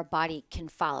sex, like our body can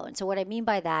follow. And so what I mean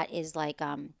by that is like,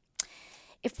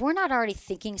 if we're not already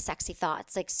thinking sexy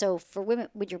thoughts, like, so for women,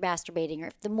 when you're masturbating, or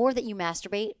if the more that you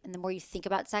masturbate and the more you think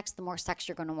about sex, the more sex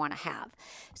you're going to want to have.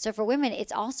 So for women,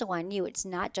 it's also on you. It's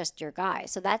not just your guy.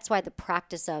 So that's why the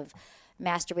practice of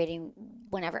masturbating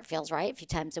whenever it feels right, a few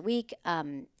times a week,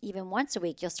 even once a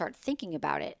week, you'll start thinking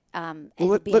about it.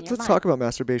 Let's talk about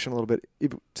masturbation a little bit.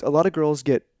 A lot of girls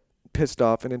get pissed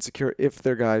off and insecure if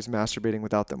their guy's masturbating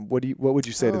without them. What would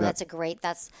you say to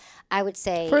that? I would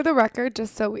say, for the record,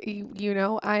 just so you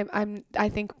know, I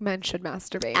think men should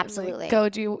masturbate. Absolutely. Like, go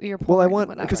do your porn.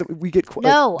 Because we get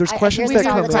there's questions that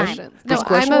come in. No,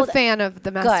 I'm a fan of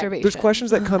the masturbation. There's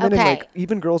questions that come in, and like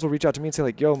even girls will reach out to me and say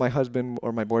like, "Yo, my husband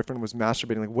or my boyfriend was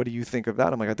masturbating. Like, what do you think of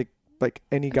that?" I'm like, I think like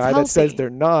any guy that says they're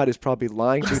not is probably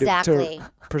lying to you to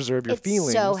preserve your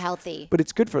feelings. It's so healthy. But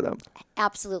it's good for them.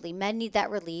 Absolutely. Men need that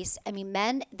release. I mean,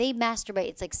 men, they masturbate.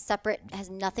 It's like separate, has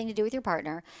nothing to do with your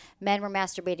partner. Men were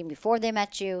masturbating before they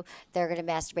met you. They're going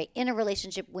to masturbate in a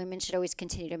relationship. Women should always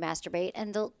continue to masturbate,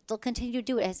 and they'll continue to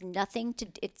do it. It has nothing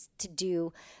to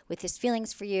do with his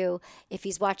feelings for you. If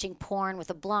he's watching porn with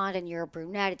a blonde and you're a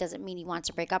brunette, it doesn't mean he wants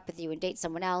to break up with you and date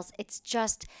someone else. It's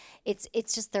just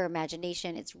their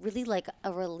imagination. It's really like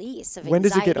a release of anxiety. When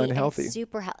does it get unhealthy?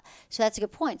 So that's a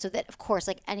good point. So that, of course,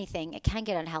 like anything, it can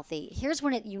get unhealthy. Here's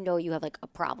when you have like a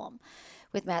problem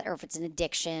with or if it's an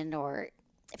addiction or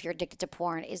if you're addicted to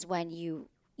porn, is when you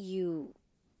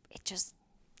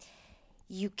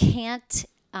can't,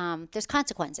 there's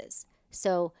consequences.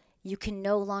 So you can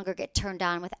no longer get turned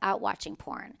on without watching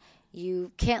porn.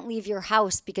 You can't leave your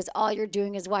house because all you're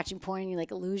doing is watching porn and you like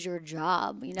lose your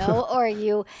job, or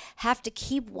you have to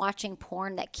keep watching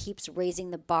porn that keeps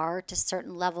raising the bar to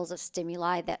certain levels of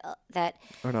stimuli that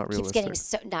are not keeps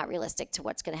realistic. getting not realistic to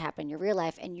what's going to happen in your real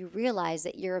life. And you realize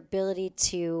that your ability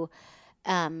to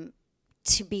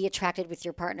be attracted with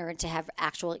your partner and to have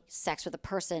actual sex with a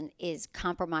person is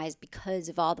compromised because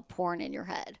of all the porn in your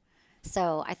head.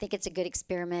 So I think it's a good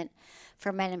experiment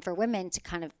for men and for women to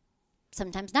kind of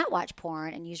sometimes not watch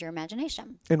porn and use your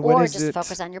imagination, or just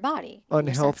focus on your body.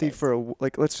 Unhealthy for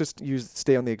let's just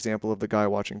stay on the example of the guy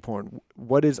watching porn.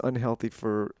 What is unhealthy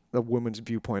for a woman's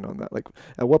viewpoint on that? Like,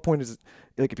 at what point is it,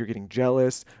 like, if you're getting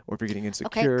jealous or if you're getting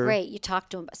insecure? Okay, great. You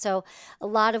talked to him. So a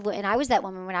lot of, and I was that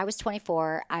woman when I was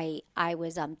 24. I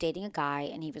was dating a guy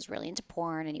and he was really into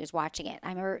porn and he was watching it. I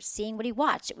remember seeing what he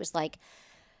watched. It was like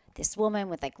this woman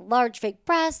with like large fake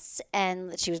breasts,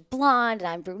 and she was blonde, and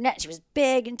I'm brunette. She was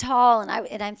big and tall, and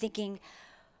I'm thinking,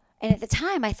 and at the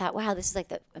time I thought, wow, this is like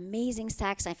the amazing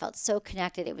sex. And I felt so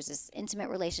connected. It was this intimate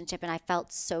relationship, and I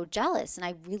felt so jealous. And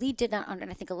I really did not, and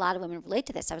I think a lot of women relate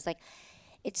to this. I was like,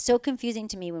 it's so confusing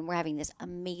to me when we're having this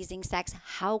amazing sex.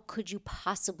 How could you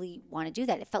possibly want to do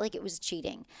that? It felt like it was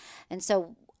cheating. And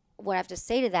so what I have to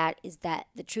say to that is that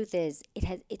the truth is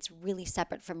it's really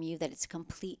separate from you, that it's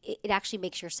complete. It actually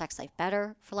makes your sex life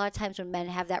better. For a lot of times when men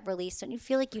have that release, don't you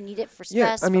feel like you need it for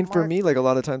stress? Yeah, I mean, for me, like a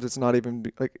lot of times it's not even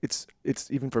like it's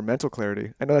even for mental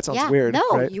clarity. I know that sounds weird. No,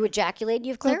 right? You ejaculate,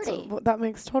 you have clarity. That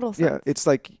makes total sense. Yeah, it's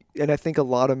like, and I think a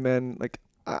lot of men, like,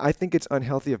 I think it's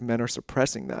unhealthy if men are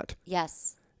suppressing that.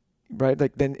 Yes. Right,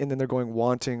 like then they're going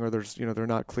wanting, or there's they're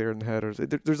not clear in the head, or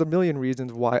there's a million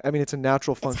reasons why. I mean, it's a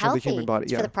natural function of the human body.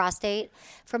 It's for the prostate.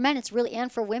 For men, it's really,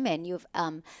 and for women, you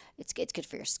have it's good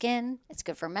for your skin. It's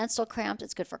good for menstrual cramps.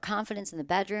 It's good for confidence in the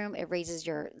bedroom. It raises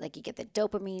you get the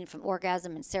dopamine from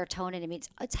orgasm and serotonin. I mean,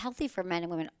 it's healthy for men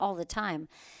and women all the time.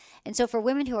 And so for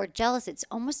women who are jealous, it's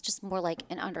almost just more like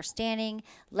an understanding,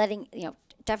 letting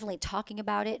definitely talking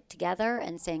about it together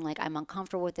and saying like, I'm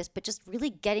uncomfortable with this, but just really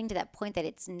getting to that point that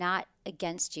it's not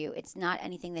against you. It's not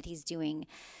anything that he's doing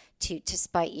to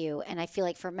spite you. And I feel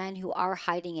like for men who are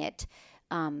hiding it,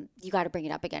 you got to bring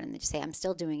it up again and just say, I'm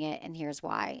still doing it, and here's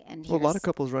why. And Well, a lot of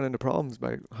couples run into problems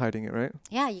by hiding it, right?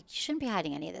 Yeah, you shouldn't be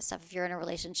hiding any of this stuff. If you're in a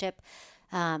relationship,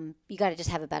 you got to just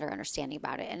have a better understanding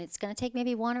about it. And it's going to take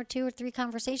maybe 1 or 2 or 3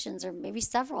 conversations, or maybe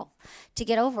several, to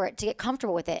get over it, to get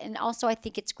comfortable with it. And also, I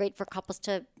think it's great for couples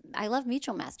I love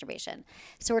mutual masturbation.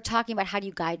 So we're talking about how do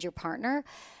you guide your partner.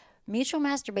 Mutual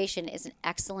masturbation is an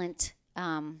excellent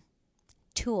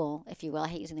tool, if you will. I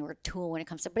hate using the word tool when it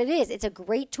comes to, but it is. It's a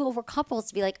great tool for couples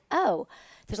to be like, oh,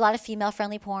 there's a lot of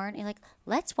female-friendly porn. And you're like,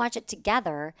 let's watch it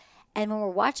together. And when we're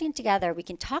watching it together, we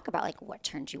can talk about like what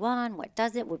turns you on, what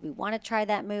doesn't. Would we want to try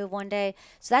that move one day?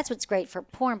 So that's what's great for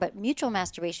porn. But mutual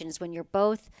masturbation is when you're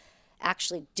both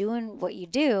actually doing what you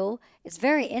do. It's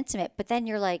very intimate, but then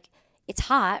you're like, it's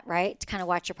hot, right? To kind of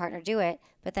watch your partner do it.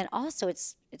 But then also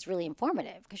it's really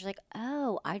informative because you're like,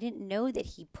 oh, I didn't know that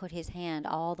he put his hand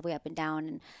all the way up and down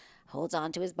and holds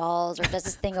on to his balls or does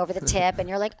this thing over the tip. And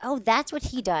you're like, oh, that's what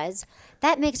he does.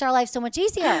 That makes our life so much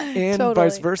easier. And Totally.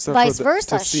 vice versa. Vice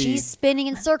versa. She's spinning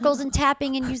in circles and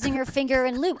tapping and using her finger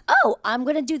and lube. Oh, I'm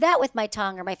going to do that with my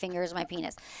tongue or my fingers or my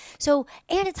penis. So,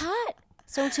 and it's hot.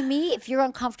 So to me, if you're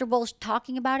uncomfortable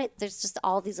talking about it, there's just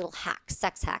all these little hacks,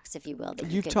 sex hacks, if you will. That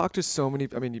You've talked to so many,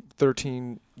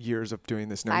 13 years of doing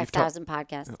this now. 5,000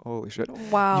 podcasts. Holy shit.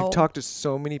 Wow. You've talked to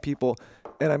so many people,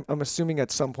 and I'm assuming at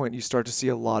some point you start to see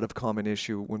a lot of common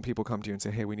issue when people come to you and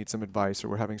say, hey, we need some advice or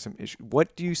we're having some issue.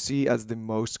 What do you see as the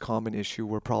most common issue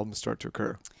where problems start to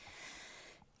occur?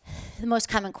 The most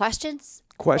common questions?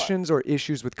 Questions or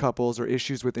issues with couples or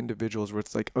issues with individuals where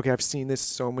it's like, okay, I've seen this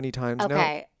so many times now.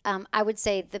 Okay. I would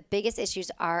say the biggest issues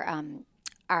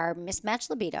are mismatched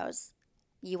libidos.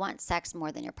 You want sex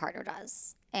more than your partner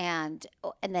does. And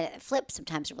then it flips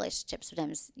sometimes in relationships.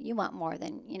 Sometimes you want more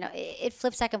than, it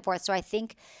flips back and forth. So I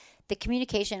think the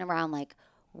communication around like,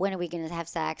 when are we going to have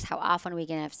sex? How often are we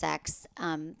going to have sex?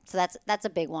 So that's a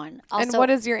big one. Also, and what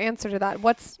is your answer to that?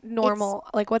 What's normal?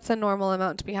 Like, what's a normal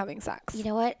amount to be having sex? You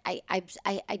know what? I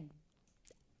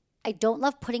don't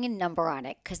love putting a number on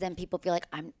it because then people feel like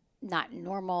I'm not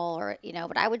normal or,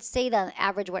 but I would say that on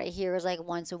average what I hear is like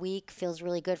once a week feels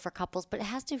really good for couples, but it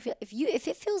has to feel, if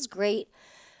it feels great,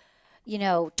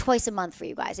 twice a month for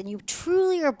you guys and you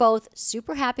truly are both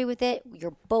super happy with it,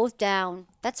 you're both down,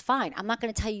 that's fine. I'm not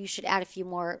going to tell you should add a few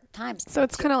more times. So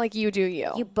it's kind of like you do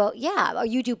you. You both, yeah, or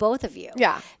you do both of you.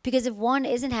 Yeah. Because if one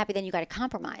isn't happy, then you got to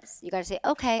compromise. You got to say,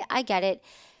 okay, I get it.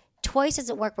 Twice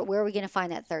doesn't work, but where are we going to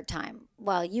find that third time?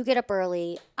 Well, you get up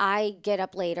early, I get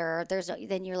up later.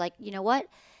 Then you're like, you know what?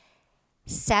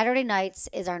 Saturday nights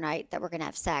is our night that we're going to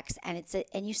have sex, and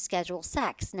and you schedule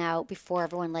sex. Now, before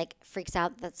everyone like freaks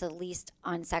out, that's the least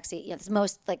unsexy, it's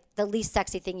most like the least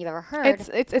sexy thing you've ever heard.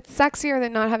 It's sexier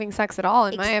than not having sex at all,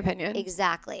 in my opinion.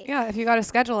 Exactly. Yeah, if you got to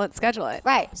schedule it, schedule it.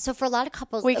 Right. So for a lot of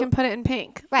couples, We can put it in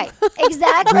pink. Right.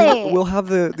 Exactly. We'll have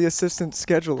the assistant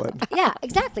schedule it. Yeah,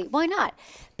 exactly. Why not?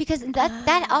 Because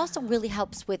that also really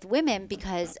helps with women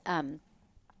because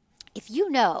if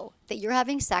you know that you're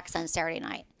having sex on Saturday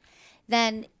night,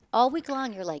 then all week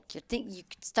long you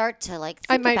could start to like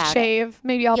think I might about shave. it.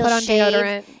 Maybe I'll You'll put on shave,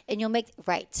 deodorant. and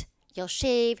you'll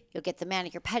shave, you'll get the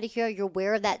manicure pedicure, you'll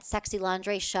wear that sexy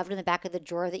lingerie shoved in the back of the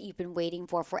drawer that you've been waiting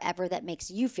for forever that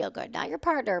makes you feel good. Not your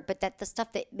partner, but the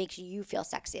stuff that makes you feel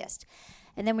sexiest.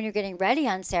 And then when you're getting ready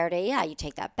on Saturday, yeah, you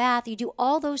take that bath, you do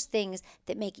all those things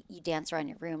that make you dance around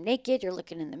your room naked, you're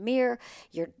looking in the mirror,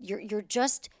 you're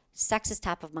just sex is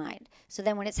top of mind. So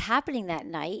then when it's happening that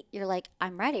night, you're like,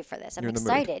 I'm ready for this. I'm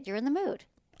excited. You're in the mood.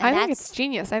 And I think it's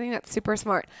genius. I think that's super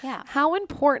smart. Yeah. How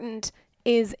important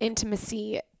is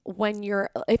intimacy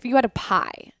if you had a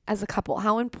pie as a couple?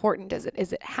 How important is it?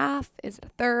 Is it half? Is it a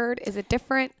third? Is it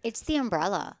different? It's the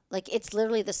umbrella. Like it's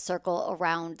literally the circle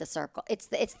around the circle. It's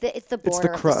the border It's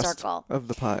the of crust the circle of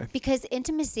the pie. Because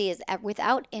intimacy is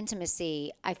without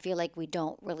intimacy, I feel like we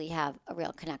don't really have a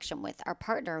real connection with our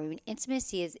partner. I mean,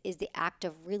 intimacy is the act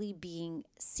of really being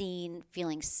seen,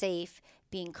 feeling safe,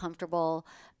 being comfortable.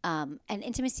 And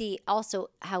intimacy also,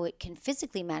 how it can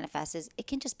physically manifest is it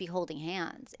can just be holding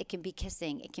hands. It can be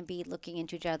kissing. It can be looking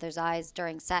into each other's eyes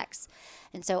during sex.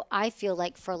 And so I feel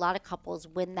like for a lot of couples,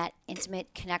 when that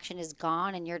intimate connection is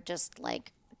gone and you're just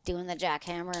like doing the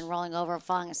jackhammer and rolling over and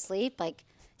falling asleep, like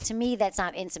to me, that's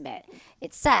not intimate.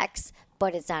 It's sex,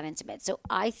 but it's not intimate. So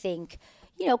I think,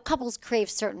 couples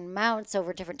crave certain amounts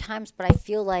over different times, but I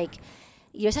feel like,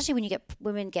 especially when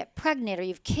women get pregnant or you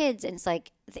have kids, and it's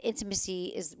like the intimacy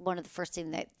is one of the first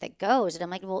things that goes. And I'm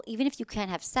like, well, even if you can't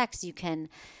have sex, you can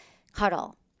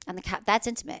cuddle, And that's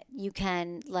intimate. You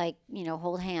can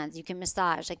hold hands, you can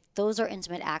massage. Like those are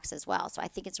intimate acts as well. So I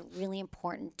think it's really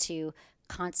important to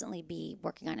constantly be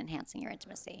working on enhancing your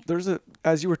intimacy.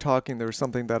 As you were talking, there was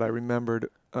something that I remembered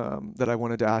that I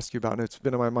wanted to ask you about, and it's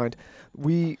been in my mind.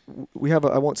 We have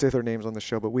I won't say their names on the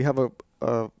show, but we have a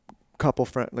couple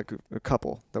a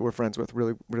couple that we're friends with,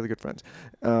 really really good friends,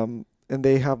 and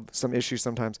they have some issues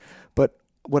sometimes. But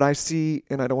what I see,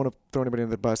 and I don't want to throw anybody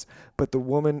under the bus, but the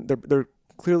woman, they're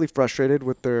clearly frustrated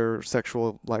with their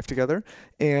sexual life together,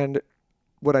 and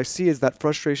what I see is that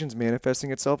frustration's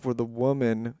manifesting itself where the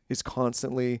woman is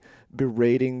constantly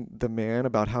berating the man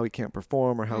about how he can't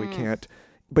perform or how he can't,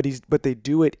 but they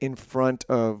do it in front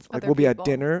of, like, Other we'll be at people.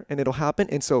 dinner and it'll happen.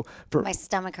 And so My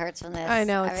stomach hurts from this. I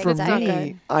know, it's for not me,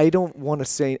 good. I don't want to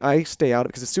say, I stay out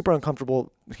because it's super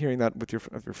uncomfortable hearing that with your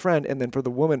friend. And then for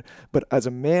the woman, but as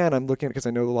a man, I'm looking at it because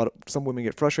I know some women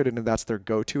get frustrated and that's their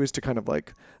go-to is to kind of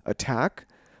like attack.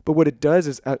 But what it does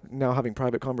is now having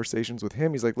private conversations with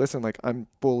him, he's like, listen, like I'm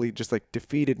fully just like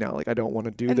defeated now. Like I don't want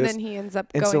to do And this. then he ends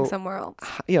up And going so- somewhere else.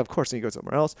 Yeah, of course. And he goes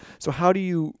somewhere else. So how do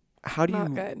you,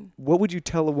 Not good. what would you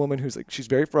tell a woman who's like, she's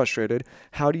very frustrated.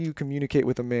 How do you communicate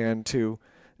with a man to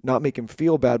not make him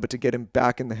feel bad, but to get him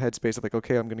back in the headspace of like,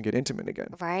 okay, I'm going to get intimate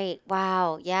again. Right.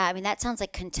 Wow. Yeah. I mean, that sounds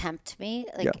like contempt to me.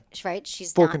 Like, Yeah. right?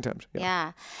 She's Full not- contempt. Yeah.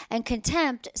 Yeah. And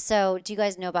contempt. So, do you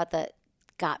guys know about the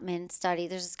Gottman study?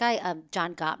 There's this guy,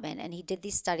 John Gottman, and he did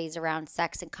these studies around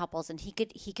sex and couples, and he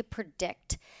could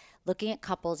predict. Looking at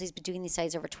couples, he's been doing these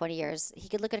studies over 20 years. He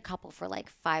could look at a couple for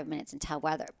like 5 minutes and tell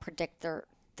whether predict the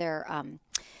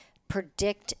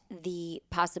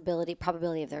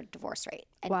probability of their divorce rate.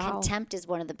 And Wow. contempt is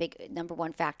one of the big number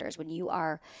one factors when you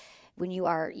are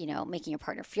making your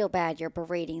partner feel bad, you're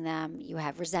berating them, you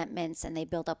have resentments and they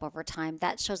build up over time.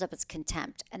 That shows up as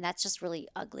contempt. And that's just really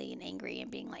ugly and angry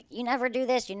and being like, you never do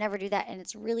this, you never do that. And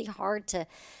it's really hard to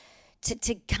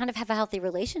kind of have a healthy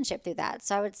relationship through that.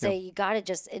 So I would say you got to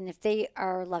just, and if they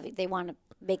are loving, they want to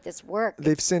make this work.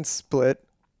 They've since split.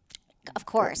 Of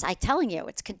course, I'm telling you,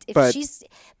 if But- she's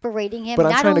berating him, but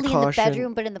I'm not trying to only in the caution-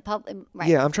 bedroom, but in the pub, right?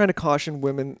 Yeah, I'm trying to caution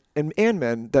women and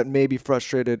men that may be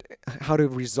frustrated how to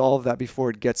resolve that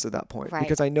before it gets to that point. Right.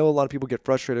 Because I know a lot of people get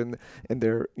frustrated and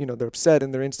they're upset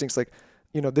and their instincts like,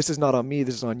 this is not on me,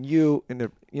 this is on you. And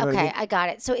they're, you know what I Okay, mean? I got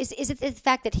it. So is it the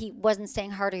fact that he wasn't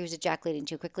staying hard or he was ejaculating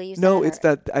too quickly? You said, No, or- it's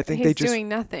that I think He's they just doing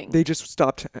nothing. they just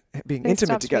stopped being They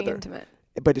intimate stopped being together. intimate.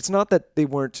 But it's not that they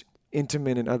weren't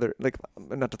intimate in other, like,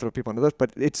 not to throw people under this,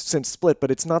 but it's since split. But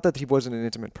it's not that he wasn't an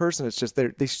intimate person. It's just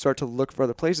they start to look for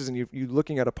other places, and you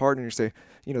looking at a partner and you say,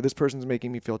 this person's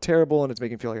making me feel terrible, and it's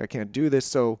making me feel like I can't do this.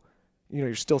 So,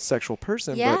 you're still a sexual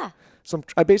person. Yeah. But, so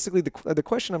I basically the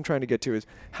question I'm trying to get to is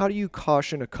how do you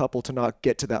caution a couple to not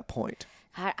get to that point?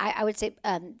 I would say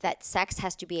that sex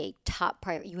has to be a top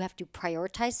priority. You have to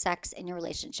prioritize sex in your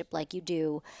relationship like you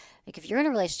do. Like if you're in a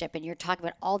relationship and you're talking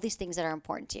about all these things that are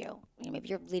important to you, maybe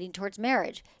you're leading towards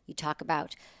marriage. You talk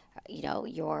about,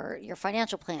 your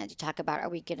financial plans. You talk about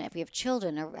if we have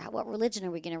children, or what religion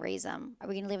are we gonna raise them? Are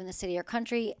we gonna live in the city or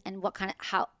country? And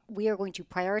how we are going to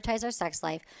prioritize our sex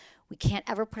life. We can't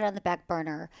ever put it on the back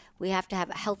burner. We have to have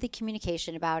a healthy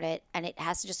communication about it, and it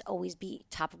has to just always be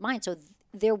top of mind. So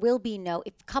there will be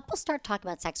if couples start talking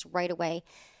about sex right away,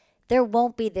 there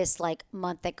won't be this like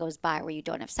month that goes by where you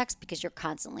don't have sex because you're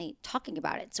constantly talking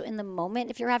about it. So in the moment,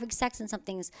 if you're having sex and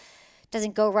something's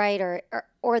doesn't go right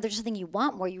or there's something you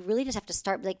want more, you really just have to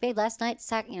start like, babe, last night,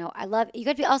 I love, you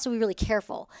got to be really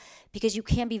careful because you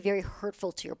can be very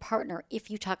hurtful to your partner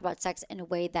if you talk about sex in a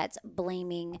way that's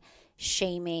blaming,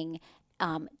 shaming,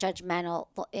 judgmental.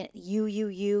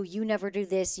 You never do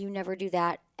this, you never do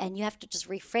that. And you have to just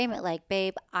reframe it like,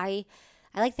 babe, I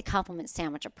like the compliment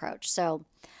sandwich approach. So,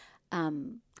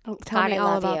 Tell me I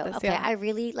all love about you. this. Okay, Yeah. I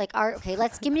really like art. Okay,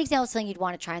 let's give me an example of something you'd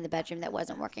want to try in the bedroom that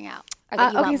wasn't working out. Or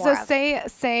that you Okay, want so more of.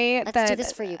 say Let's that. do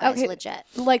this for you guys, okay, legit.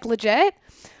 Like legit.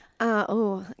 I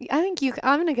think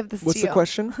I'm gonna give this What's to the you.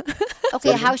 question?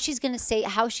 Okay, how she's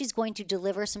going to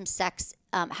deliver some sex,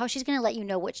 how she's going to let you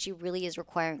know what she really is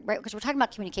requiring, right? Because we're talking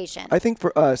about communication. I think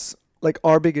for us, like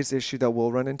our biggest issue that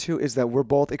we'll run into is that we're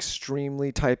both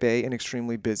extremely type A and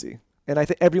extremely busy. And I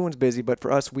think everyone's busy, but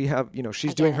for us, we have,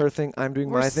 she's doing get her it. thing, I'm doing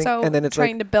We're my thing, so and then it's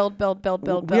trying like to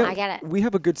build. we have, I get it. We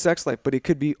have a good sex life, but it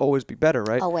could always be better,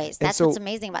 right? Always. And That's so- what's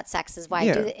amazing about sex is why I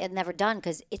Yeah. do it never done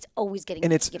because it's always getting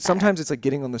And to it's get better. sometimes it's like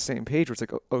getting on the same page where it's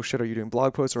like, oh shit, are you doing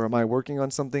blog posts or am I working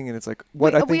on something? And it's like,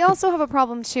 what I think. We also have a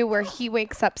problem too where he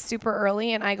wakes up super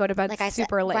early and I go to bed like I said,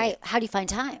 super late. right? How do you find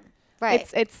time? Right.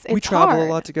 It's we travel hard.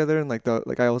 a lot together, and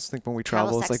I always think when we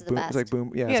Travel travel, it's sex like is the boom, it's like best.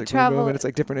 boom, yeah, Yeah, it's like boom, boom, travel- and it's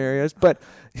like different areas. But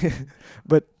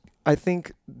I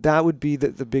think that would be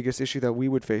the biggest issue that we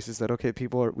would face is that, okay,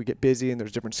 we get busy and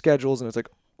there's different schedules and it's like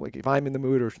if I'm in the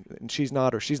mood and she's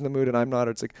not, or she's in the mood and I'm not,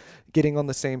 it's like getting on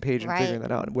the same page and figuring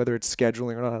that out, and whether it's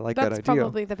scheduling or not. I like that idea. That's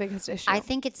probably the biggest issue. I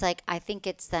think it's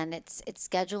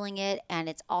scheduling it, and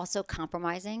it's also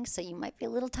compromising. So you might be a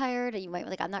little tired, or you might be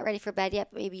like, I'm not ready for bed yet,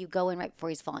 but maybe you go in right before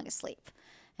he's falling asleep.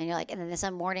 And you're like, and then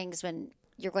some mornings when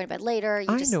you're going to bed later, you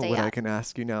just stay up. I know what I can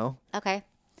ask you now. Okay.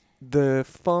 The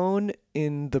phone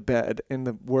in the bed and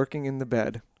the working in the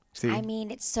bed. See? I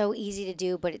mean, it's so easy to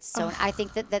do, but it's so. I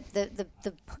think that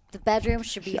the bedroom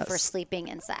should be for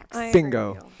sleeping and sex.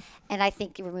 Bingo. And I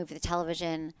think you remove the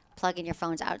television, plug in your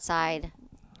phones outside.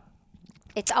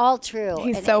 It's all true.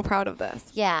 He's so proud of this.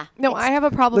 Yeah. No, I have a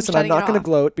problem. Listen, I'm not going to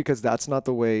gloat because that's not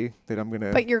the way that I'm going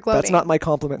to. But you're gloating. That's not my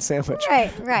compliment sandwich.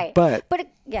 Right. But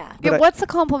yeah. Yeah, what's a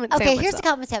compliment sandwich? Okay, here's the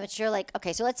compliment sandwich. You're like,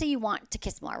 okay, so let's say you want to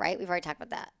kiss more, right? We've already talked about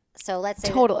that. So let's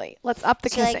say totally. Let's up the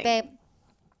kissing. Like, babe,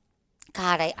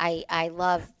 God, I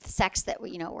love the sex that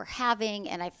we're having,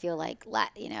 and I feel like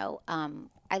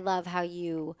I love how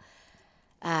you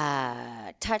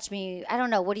touch me. I don't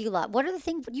know. What do you love? What are the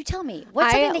things? You tell me.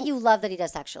 What's something that you love that he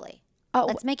does sexually?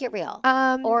 Let's make it real.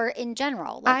 Or in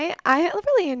general. Like, I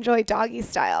really enjoy doggy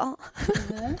style.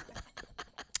 Mm-hmm.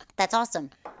 That's awesome.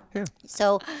 Yeah.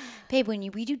 So, babe, when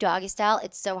we do doggy style,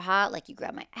 it's so hot. Like, you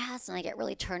grab my ass and I get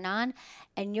really turned on.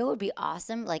 And you know what would be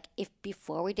awesome? Like, if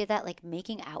before we did that, like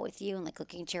making out with you and like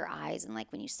looking into your eyes and like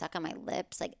when you suck on my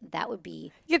lips, like that would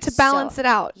be. You have to balance it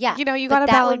out. Yeah. You got to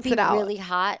balance it out. That would be really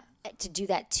hot to do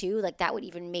that too. Like, that would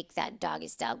even make that doggy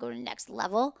style go to the next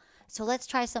level. So let's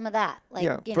try some of that.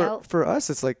 Like, for us,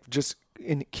 it's like just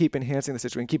keep enhancing the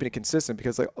situation, keeping it consistent,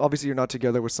 because like obviously you're not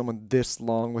together with someone this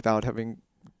long without having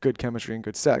good chemistry and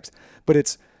good sex, but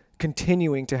it's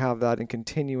continuing to have that and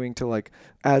continuing to, like,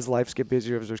 as lives get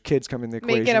busier, as there's kids come in the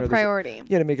equation, make it a priority.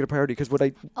 To make it a priority, because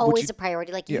always a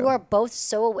priority. Like, you are both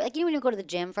so away. Like, when you go to the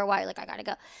gym for a while, you're like, I gotta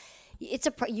go. It's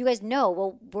you guys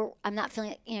know. Well, I'm not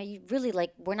feeling. You really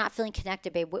like. We're not feeling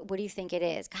connected, babe. What do you think it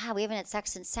is? God, we haven't had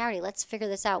sex since Saturday. Let's figure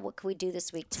this out. What can we do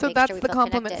this week to make sure we feel connected? So that's the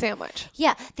compliment sandwich.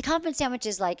 Yeah, the compliment sandwich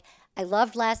is like, I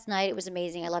loved last night. It was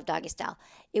amazing. I love doggy style.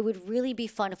 It would really be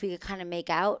fun if we could kind of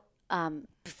make out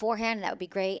beforehand, and that would be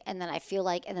great. And then I feel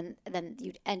like, and then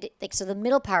you'd end it like, so the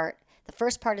middle part. The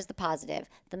first part is the positive,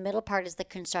 the middle part is the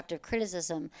constructive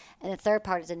criticism, and the third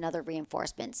part is another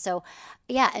reinforcement. So,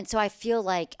 yeah, and so I feel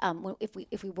like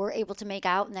if we were able to make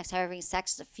out next time we're having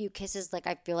sex, a few kisses, like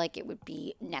I feel like it would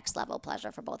be next level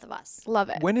pleasure for both of us. Love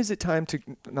it. When is it time to,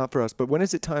 not for us, but when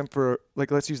is it time for, like,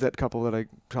 let's use that couple that I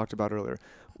talked about earlier.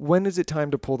 When is it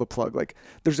time to pull the plug? Like,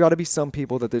 there's got to be some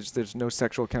people that there's no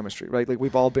sexual chemistry, right? Like,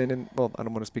 we've all been in. Well, I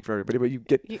don't want to speak for everybody, but you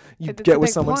get with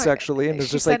someone sexually, and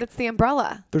there's just like, it's the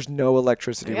umbrella. There's no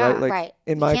electricity, right? Like, right.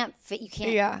 You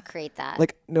can't create that.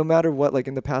 Like, no matter what, like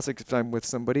in the past, like if I'm with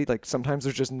somebody, like sometimes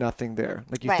there's just nothing there.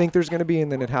 Like, you think there's gonna be,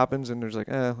 and then it happens, and there's like,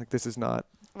 like this is not.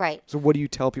 Right. So what do you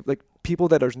tell people? Like, people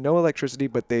that there's no electricity,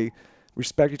 but they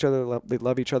respect each other, they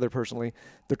love each other personally.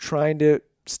 They're trying to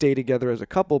stay together as a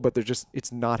couple, but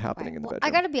it's not happening in the bedroom. I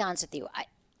got to be honest with you.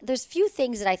 There's few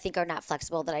things that I think are not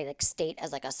flexible that I like state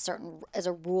as like as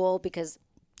a rule, because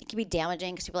it can be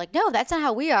damaging, because people are like, no, that's not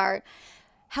how we are.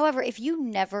 However, if you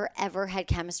never ever had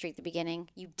chemistry at the beginning,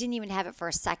 you didn't even have it for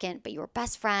a second, but you were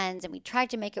best friends and we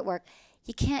tried to make it work,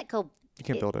 you can't build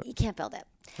it. You can't build it.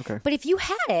 Okay. But if you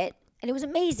had it and it was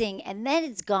amazing, and then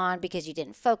it's gone because you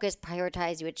didn't focus,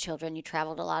 prioritize, you had children, you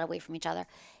traveled a lot away from each other,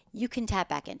 you can tap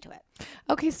back into it.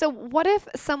 Okay, so what if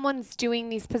someone's doing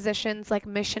these positions like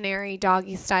missionary,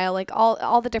 doggy style, like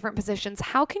all the different positions?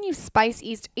 How can you spice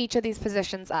each of these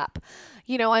positions up?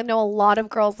 I know a lot of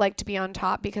girls like to be on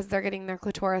top because they're getting their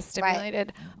clitoris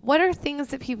stimulated. Right. What are things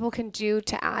that people can do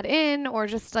to add in, or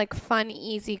just like fun,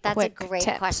 easy, quick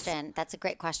tips? That's a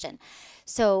great question.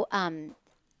 So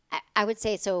I would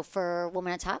say, so for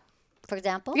woman on top, for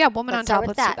example. Yeah, woman on top.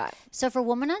 Let's do that. So for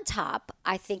woman on top,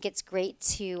 I think it's great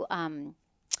to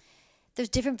there's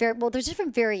different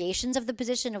variations of the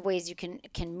position, of ways you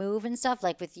can move and stuff,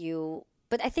 like with you.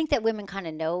 But I think that women kind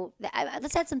of know.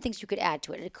 Let's add some things you could add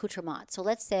to it, an accoutrement. So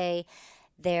let's say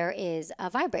there is a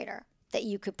vibrator that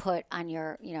you could put on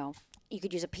your, you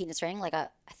could use a penis ring, like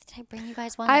did I bring you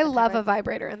guys one? I love a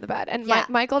vibrator in the bed. And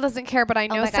Michael doesn't care, but I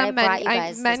know some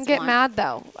men get mad,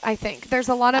 though. I think there's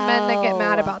a lot of men that get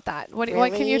mad about that. What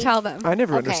can you tell them? I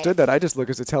never understood that. I just look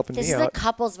as it's helping me out. This is a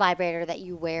couple's vibrator that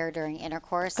you wear during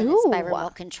intercourse, and it's by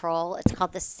remote control. It's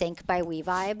called the Sync by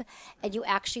WeVibe, and you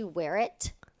actually wear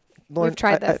it. Lauren, we've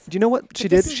tried this. Do you know what she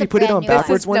did? She put it on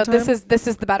backwards one time. This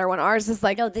is the better one. Ours is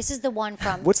like. No, this is the one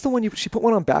from. What's the one she put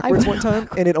one on backwards one time,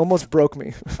 and it almost broke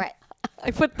me. Right.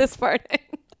 I put this part in.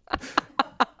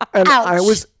 And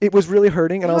Ouch. it was really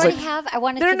hurting, and You I was already like, have. I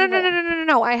want to.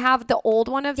 No. I have the old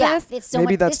one of Yeah, this. it's so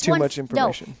Maybe much, that's this too one- much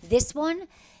information. No, this one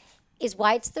is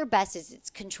why it's their best. Is it's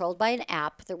controlled by an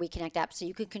app, the WeConnect app, so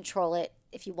you can control it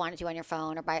if you wanted to on your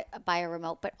phone or by a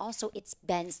remote. But also, it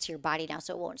bends to your body now,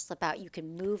 so it won't slip out. You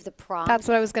can move the prong. That's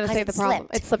what I was going to say. The because problem.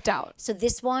 slipped. It slipped out. So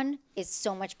this one is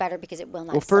so much better because it will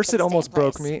not. well, slip first and it stay in almost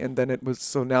broke place. me, and then it was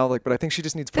so now like. But I think she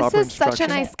just needs This proper is such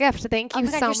instructions. a nice gift. Thank you Oh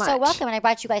my God, so you're much. so welcome. And I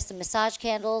brought you guys some massage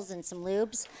candles and some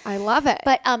lubes. I love it.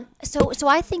 But so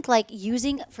I think like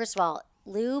using, first of all,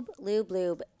 lube.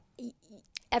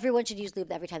 Everyone should use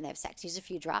lube every time they have sex. Use a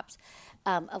few drops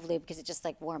of lube because it just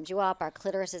like warms you up. Our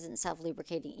clitoris isn't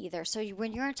self-lubricating either. So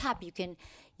when you're on top, you can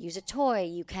use a toy.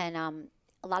 You can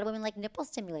a lot of women like nipple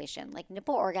stimulation. Like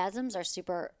nipple orgasms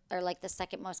are like the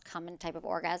second most common type of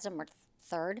orgasm or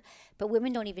third, but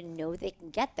women don't even know they can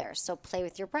get there. So play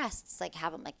with your breasts. Like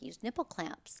have them like use nipple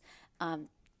clamps.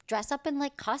 Dress up in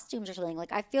like costumes or something.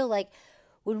 Like I feel like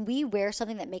when we wear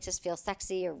something that makes us feel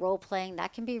sexy or role playing,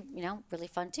 that can be, really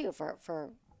fun too for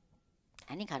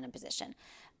any kind of position.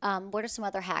 What are some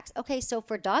other hacks? Okay, so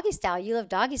for doggy style, you love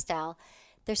doggy style.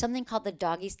 There's something called the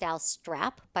Doggy Style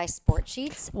Strap by Sport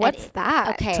Sheets. What's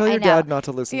that? Okay, Tell I your know. dad not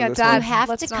to listen Yeah, to this Dad. one. You have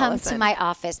Let's to not come listen. to my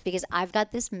office because I've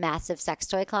got this massive sex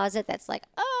toy closet that's like,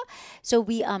 so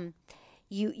we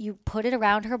you put it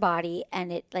around her body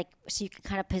and it like so you can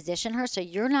kind of position her so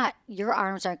your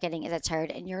arms aren't getting as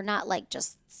tired and you're not like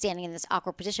just standing in this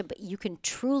awkward position, but you can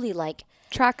truly like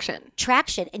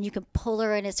Traction. and you can pull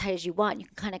her in as tight as you want. You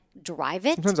can kind of drive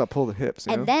it. Sometimes I'll pull the hips.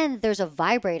 You know? And then there's a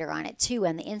vibrator on it too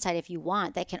on the inside if you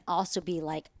want that can also be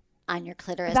like on your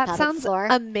clitoris That pelvic sounds floor.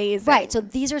 amazing. Right. So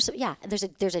these are and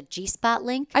there's a G-spot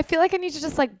link. I feel like I need to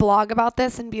just like blog about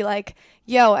this and be like,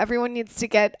 yo, everyone needs to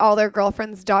get all their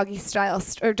girlfriends doggy style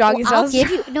or doggy style. I'll give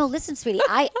you no. Listen, sweetie,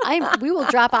 we will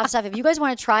drop off stuff if you guys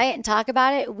want to try it and talk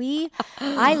about it.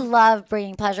 I love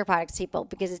bringing pleasure products to people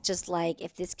because it's just like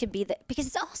if this could be because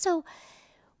it's also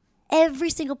every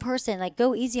single person like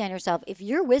go easy on yourself. If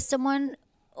you're with someone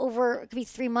over it could be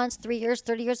 3 months, 3 years,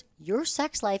 30 years, your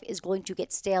sex life is going to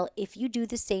get stale if you do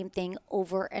the same thing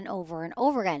over and over and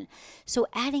over again. So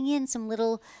adding in some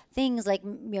little things like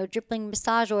dripping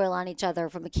massage oil on each other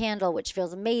from a candle, which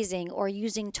feels amazing, or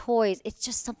using toys, it's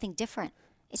just something different.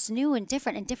 It's new and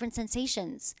different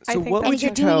sensations. I So think what that's would And you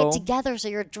you're doing tell? it together, so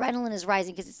your adrenaline is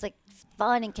rising because it's like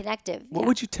fun and connective. What Yeah.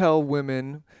 would you tell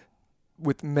women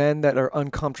with men that are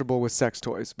uncomfortable with sex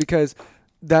toys? Because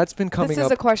that's been coming This is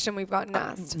up. a question we've gotten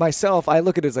asked. Myself, I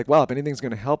look at it as like, wow, if anything's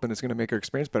going to help and it's going to make her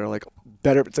experience better, like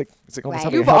better. It's like almost Right.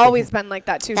 having You've a helping always hand. been like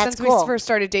that too That's since cool. we first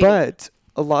started dating. But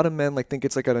a lot of men like think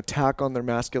it's like an attack on their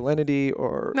masculinity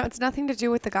or. No, it's nothing to do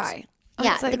with the guy.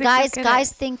 Yeah, It's like the they guys freaking-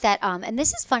 guys think that, and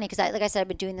this is funny because like I said, I've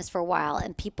been doing this for a while,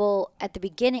 and people at the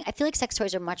beginning, I feel like sex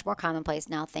toys are much more commonplace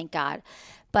now, thank God.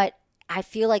 But I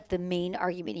feel like the main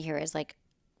argument here is like,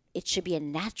 it should be a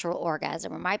natural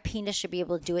orgasm, or my penis should be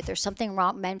able to do it. There's something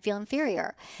wrong. Men feel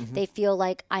inferior. They feel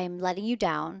like I am letting you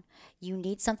down. You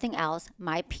need something else.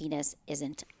 My penis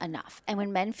isn't enough. And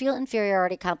when men feel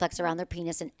inferiority complex around their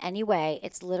penis in any way,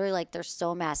 it's literally like they're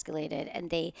so emasculated and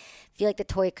they feel like the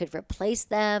toy could replace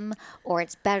them or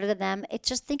it's better than them. It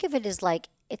just think of it as like,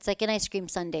 it's like an ice cream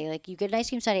sundae. Like you get an ice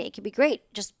cream sundae, it could be great.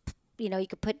 Just, you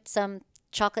could put some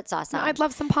chocolate sauce on. I'd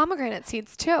love some pomegranate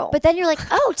seeds too. But then you're like,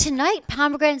 oh, tonight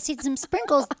pomegranate seeds and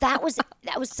sprinkles. That was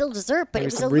still dessert, but Maybe it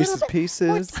was some a little Reese's bit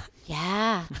Pieces.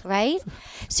 Yeah, right.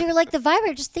 So you're like the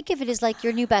vibrator. Just think of it as like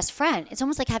your new best friend. It's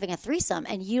almost like having a threesome,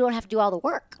 and you don't have to do all the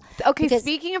work. okay, Because-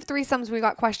 speaking of threesomes, we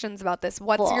got questions about this.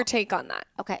 What's Cool. your take on that?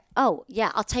 Okay. Oh,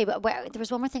 yeah. I'll tell you. But there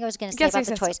was one more thing I was going to say Yes, about yes,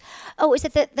 the yes. toys. Oh, is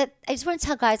it that I just want to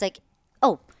tell guys like,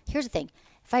 oh, here's the thing.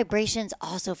 Vibrations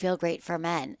also feel great for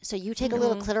men. So you take a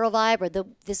little clitoral vibe or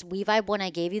this Wii Vibe one I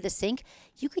gave you, the sync.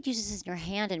 You could use this in your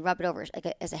hand and rub it over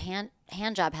like as a hand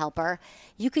job helper.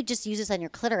 You could just use this on your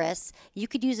clitoris. You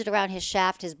could use it around his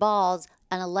shaft, his balls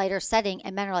on a lighter setting.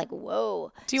 And men are like,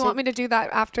 whoa. Do you want me to do that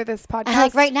after this podcast?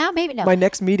 Like right now, maybe no. My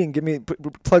next meeting,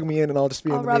 plug me in, and I'll just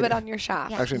be I'll in the rub meeting. it on your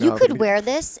shaft. Yeah. Actually, You no, could but- wear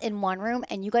this in one room,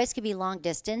 and you guys could be long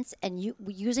distance, and you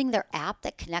using their app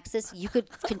that connects this, you could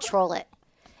control it,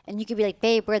 and you could be like,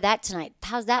 "Babe, wear that tonight.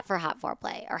 How's that for hot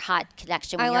foreplay or hot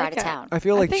connection when I you're like out of it. town?" I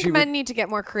feel like I think she men would. need to get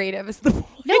more creative. Is the point?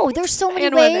 No, there's so many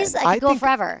And women. ways. I could go think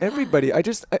forever. Everybody. I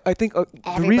think the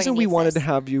Everybody reason we needs wanted this. to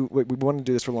have you, we wanted to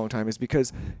do this for a long time, is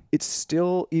because it's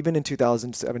still, even in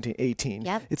 2017, 18,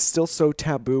 Yep. it's still so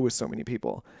taboo with so many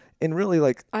people. And really,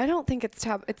 like, I don't think it's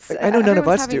taboo. It's I know none of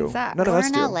everyone's us having do. Sex. None of We're us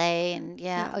in do. LA, and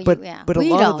yeah, oh, But yeah. but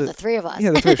we a lot don't. of The three of us. Yeah,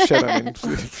 the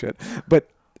three of shit. But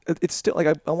it's still like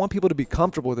I want people to be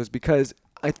comfortable with this because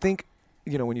I think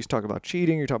when you talk about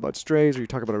cheating, you talk about strays, or you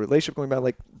talk about a relationship going bad,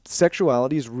 like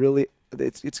sexuality is really,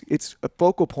 it's a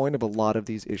focal point of a lot of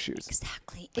these issues.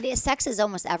 Exactly. It is. Sex is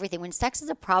almost everything. When sex is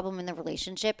a problem in the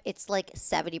relationship, it's like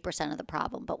 70% of the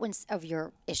problem, but of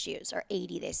your issues, or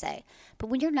 80, they say. But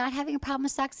when you're not having a problem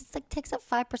with sex, it's like takes up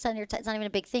 5% of your time. It's not even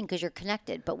a big thing because you're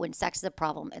connected. But when sex is a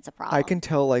problem, it's a problem. I can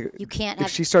tell, like, you can't if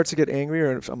she starts to get angry,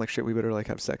 or if I'm like, shit, we better like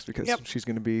have sex because she's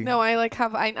gonna be. No, I like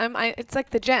have. It's like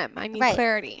the gym. I need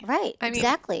clarity. Right.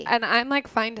 Exactly. And I'm like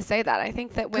fine to say that. I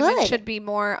think that women should be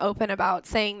more open about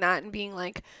saying that and being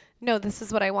like, no, this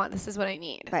is what I want. This is what I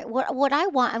need. Right. What I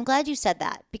want, I'm glad you said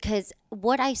that, because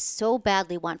what I so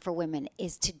badly want for women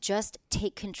is to just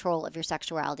take control of your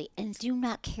sexuality and do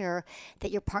not care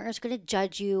that your partner's going to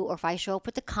judge you, or if I show up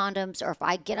with the condoms, or if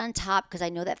I get on top because I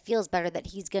know that feels better, that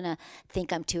he's going to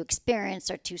think I'm too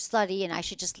experienced or too slutty and I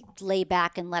should just lay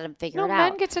back and let him figure it out.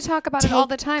 Men get to talk about it all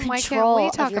the time. Why can't we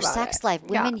talk about it? Of your sex life.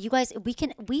 Women, you guys,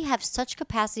 we have such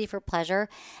capacity for pleasure,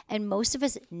 and most of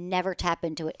us never tap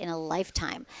into it in a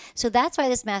lifetime. So that's why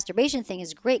this masturbation thing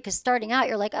is great, because starting out,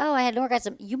 you're like, oh, I had an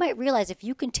orgasm. You might realize if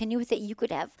you continue with it, you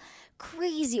could have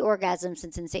crazy orgasms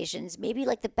and sensations. Maybe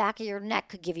like the back of your neck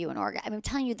could give you an orgasm. I'm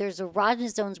telling you, there's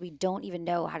erogenous zones we don't even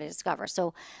know how to discover.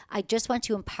 So I just want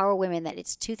to empower women that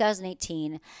it's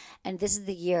 2018, and this is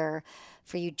the year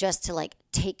for you just to like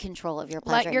take control of your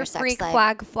pleasure. Let your sex freak life.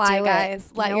 flag fly, Do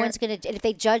guys. No one's gonna. And if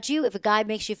they judge you, if a guy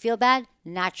makes you feel bad,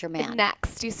 not your man.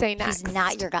 Next, you say next. He's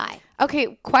not your guy.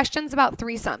 Okay, questions about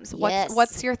threesomes. Yes.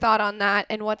 What's your thought on that?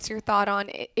 And what's your thought on,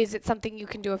 is it something you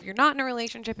can do if you're not in a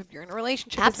relationship? If you're in a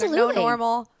relationship, Absolutely. is there no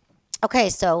normal? Okay,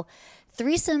 so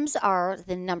threesomes are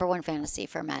the number one fantasy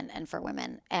for men and for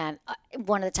women. And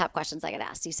one of the top questions I get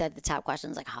asked, you said the top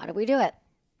questions, like, how do we do it?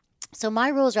 So my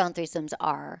rules around threesomes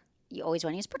are, you always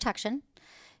want to use protection.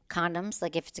 Condoms,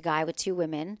 like if it's a guy with two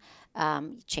women,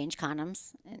 change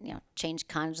condoms. Change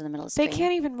condoms in the middle of the They stream.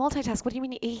 can't even multitask. What do you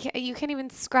mean? You can't even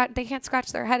scratch. They can't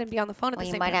scratch their head and be on the phone at the Well,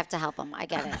 same you time. might have to help them. I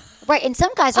get it. Right. And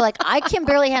some guys are like, I can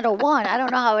barely handle one. I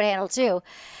don't know how I would handle two.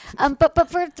 But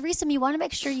for a threesome, you want to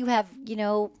make sure you have,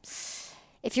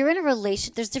 if you're in a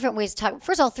relation, there's different ways to talk.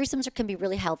 First of all, threesomes can be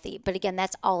really healthy. But again,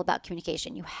 that's all about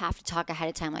communication. You have to talk ahead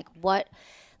of time. Like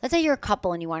let's say you're a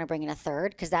couple and you want to bring in a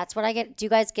third, because that's what I get. Do you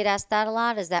guys get asked that a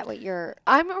lot? Is that what you're...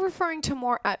 I'm referring to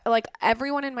more, like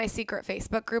everyone in my secret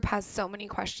Facebook group has so many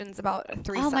questions about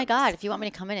threesomes. Oh my God. If you want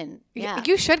me to come in and... Yeah.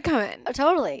 You should come in. Oh,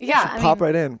 totally. Yeah. Pop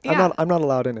right in. yeah. I'm not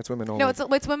allowed in. It's women only. No,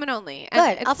 it's women only.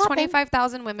 Good. And I'll it's pop in.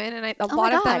 25,000 women, and a my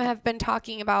lot of them God. have been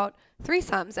talking about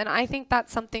threesomes, and I think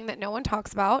that's something that no one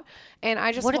talks about. And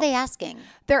I just What are they asking?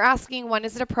 They're asking, when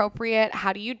is it appropriate?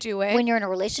 How do you do it? When you're in a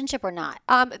relationship or not?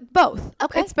 Both.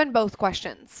 Okay. It's been both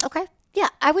questions. Okay. Yeah.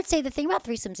 I would say the thing about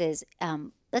threesomes is,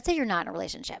 let's say you're not in a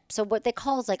relationship. So what they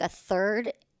call is like a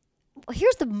third.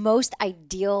 Here's the most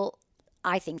ideal,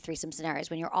 I think, threesome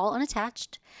scenarios: when you're all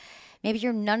unattached. Maybe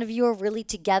none of you are really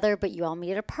together, but you all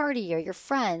meet at a party or you're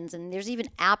friends. And there's even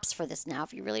apps for this now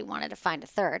if you really wanted to find a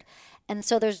third. And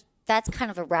so that's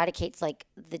kind of eradicates like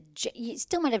you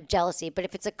still might have jealousy, but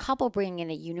if it's a couple bringing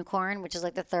in a unicorn, which is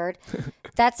like the third,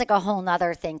 that's like a whole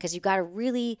nother thing, because you got to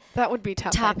really That would be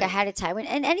tough. talk ahead of time. In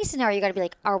any scenario, you got to be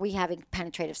like, are we having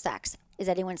penetrative sex? Is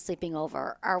anyone sleeping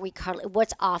over? Are we cuddling?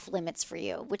 What's off limits for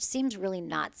you? Which seems really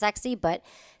not sexy, but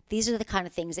these are the kind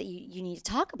of things that you need to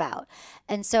talk about.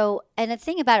 And the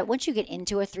thing about it, once you get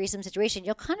into a threesome situation,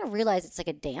 you'll kind of realize it's like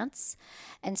a dance.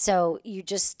 And so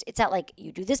it's not like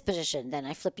you do this position, then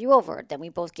I flip you over, then we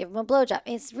both give him a blowjob.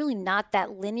 It's really not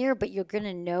that linear, but you're going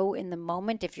to know in the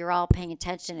moment, if you're all paying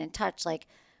attention and touch, like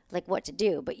what to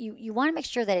do. But you want to make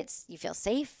sure that you feel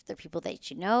safe. They're people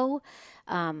that you know.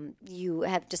 You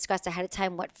have discussed ahead of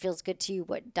time what feels good to you,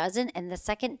 what doesn't. And the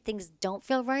second things don't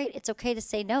feel right, it's okay to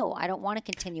say no. I don't want to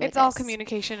continue It's with all this.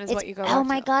 communication is what you go Oh back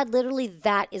my to. God, literally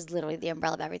that is literally the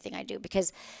umbrella of everything I do.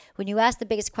 Because when you ask the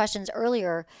biggest questions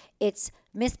earlier, it's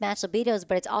mismatched libidos,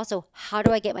 but it's also, how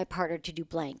do I get my partner to do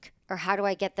blank? Or how do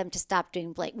I get them to stop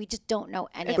doing blank? We just don't know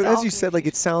any of But it. as you said, like,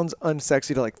 it sounds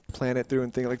unsexy to like plan it through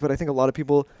and think, like, but I think a lot of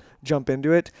people jump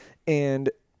into it, and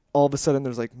all of a sudden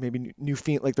there's like maybe new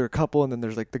like they're a couple, and then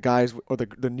there's like the guys or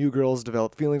the new girls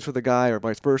develop feelings for the guy, or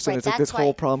vice versa. Right, And it's like that's this whole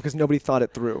why- problem because nobody thought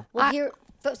it through. Well,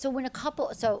 so when a couple,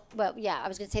 I was going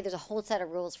to say there's a whole set of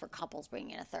rules for couples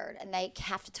bringing in a third, and they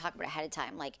have to talk about it ahead of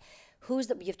time. Like, you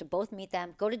have to both meet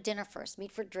them, go to dinner first,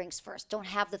 meet for drinks first. Don't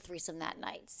have the threesome that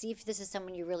night. See if this is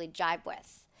someone you really jive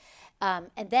with.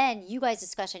 And then you guys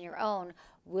discuss on your own,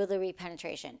 will there be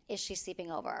penetration? Is she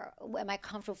sleeping over? Am I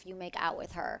comfortable if you make out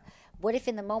with her? What if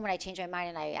in the moment I change my mind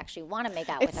and I actually want to make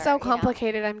out with her? It's so you know?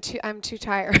 complicated. I'm too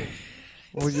tired.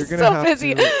 Well, you're gonna So have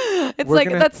busy. to. It's We're like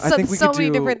gonna- that's I think we so could many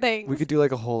do- different things. We could do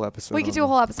like a whole episode. We could on do a that.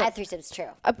 whole episode. At threesomes, true.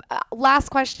 Last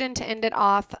question to end it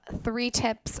off. 3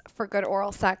 tips for good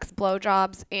oral sex,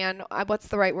 blowjobs, and what's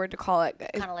the right word to call it?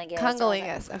 Cunnilingus.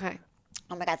 Cunnilingus. Okay.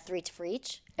 Oh my God, 3 for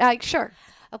each? Sure.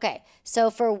 Okay, so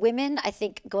for women, I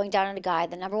think going down on a guy,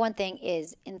 the number one thing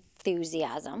is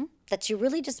enthusiasm. That you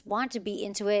really just want to be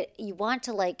into it. You want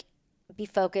to like be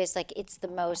focused, like it's the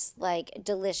most like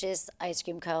delicious ice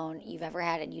cream cone you've ever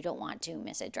had, and you don't want to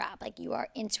miss a drop. Like you are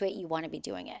into it, you want to be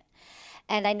doing it.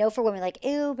 And I know for women, like,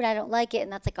 ew, but I don't like it,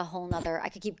 and that's like a whole nother. I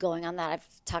could keep going on that.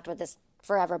 I've talked about this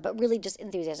forever, but really just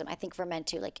enthusiasm. I think for men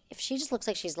too, like if she just looks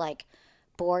like she's like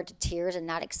bored to tears and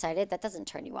not excited, that doesn't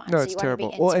turn you on. No, so it's you want to be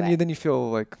terrible. Well, into and it. then you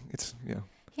feel like it's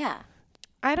Yeah.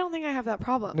 I don't think I have that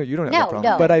problem. No, you don't have No, that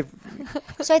problem. no. But I've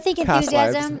So I think Past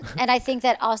enthusiasm, lives. and I think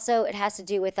that also it has to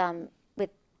do with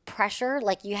pressure.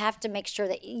 Like you have to make sure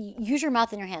that you use your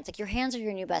mouth and your hands. Like your hands are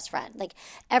your new best friend. Like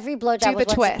every blowjob Do was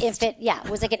the once an twist. infant. Yeah,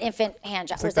 was like an infant hand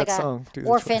job. It's It was like like that a song, Do the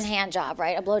orphan Twist. hand job,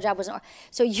 right? A blowjob was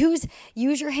so use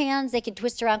your hands. They can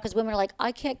twist around because women are like,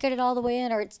 I can't get it all the way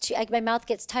in, or it's too, like my mouth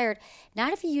gets tired.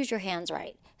 Not if you use your hands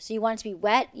right. So you want it to be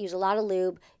wet. Use a lot of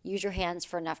lube. Use your hands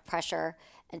for enough pressure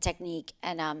and technique.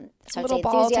 And so I'd Little say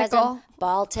ball enthusiasm, tickle.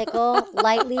 ball tickle,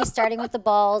 lightly, starting with the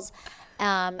balls,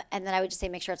 and then I would just say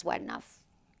make sure it's wet enough.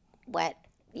 Wet.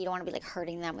 You don't want to be like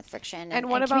hurting them with friction. And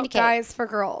what about communicate. guys for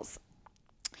girls?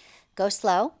 Go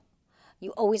slow.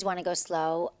 You always want to go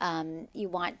slow. You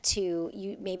want to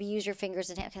maybe use your fingers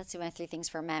and hands. Let's see, my 3 things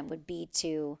for men would be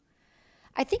to.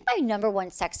 I think my number one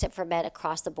sex tip for men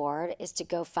across the board is to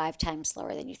go 5 times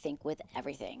slower than you think with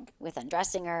everything, with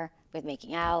undressing her, with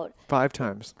making out. 5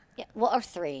 times. Yeah, well, or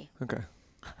 3. Okay.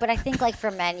 But I think like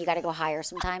for men, you got to go higher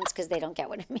sometimes because they don't get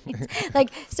what it means.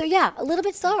 Like, so yeah, a little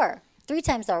bit slower, 3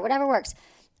 times slower, whatever works.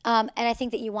 And I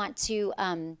think that you want to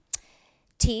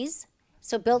tease.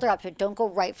 So build her up to it. Don't go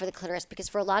right for the clitoris because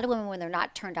for a lot of women, when they're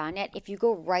not turned on yet, if you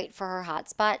go right for her hot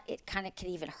spot, it kind of can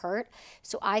even hurt.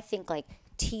 So I think like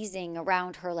teasing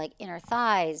around her like inner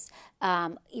thighs,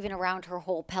 even around her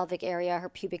whole pelvic area, her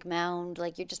pubic mound,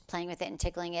 like you're just playing with it and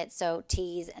tickling it. So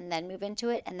tease and then move into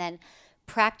it and then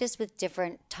practice with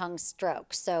different tongue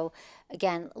strokes. So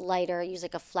again, lighter, use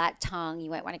like a flat tongue. You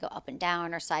might want to go up and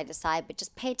down or side to side, but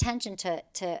just pay attention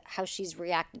to how she's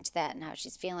reacting to that and how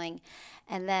she's feeling.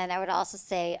 And then I would also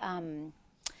say,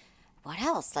 what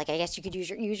else? Like I guess you could use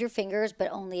your fingers,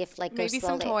 but only if like Maybe go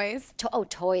slowly. some toys.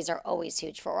 Toys are always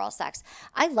huge for oral sex.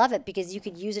 I love it because you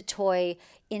could use a toy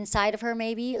inside of her,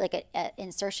 maybe like a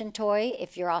insertion toy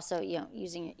if you're also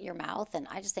using your mouth. And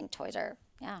I just think toys are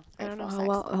I great don't for know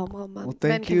oral how sex. well men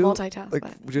Thank can you. multitask. Like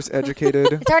but. we just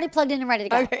educated. It's already plugged in and ready to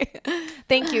go. Okay.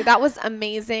 Thank you. That was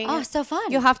amazing. Oh, so fun.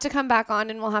 You'll have to come back on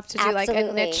and we'll have to do like a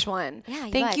Absolutely. niche one. Yeah,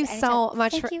 you Thank guys, you so anytime.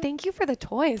 much Thank you. for the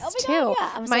toys Oh my too. God,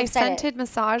 yeah. I'm so my excited. scented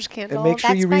massage candle. And make sure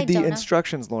That's you my read the donut.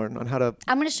 instructions, Lauren, on how to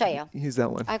I'm going to show you. use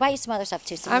that one. I bought you some other stuff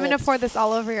too. Some I'm going to lubes. pour this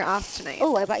all over your ass tonight.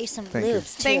 Oh, I bought you some Thank you.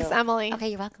 lubes too. Thanks, Emily. Okay,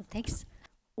 you're welcome. Thanks.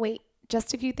 Wait,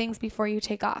 just a few things before you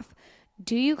take off.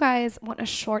 Do you guys want a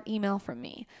short email from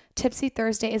me? Tipsy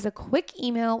Thursday is a quick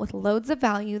email with loads of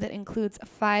value that includes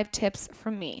 5 tips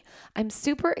from me. I'm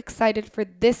super excited for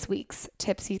this week's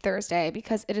Tipsy Thursday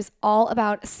because it is all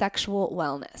about sexual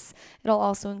wellness. It'll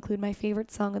also include my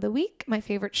favorite song of the week, my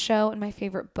favorite show, and my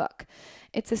favorite book.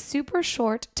 It's a super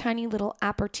short, tiny little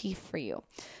aperitif for you.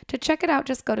 To check it out,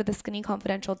 just go to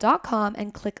theskinnyconfidential.com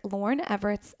and click Lauren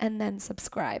Everett's and then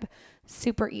subscribe.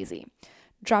 Super easy.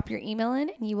 Drop your email in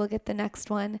and you will get the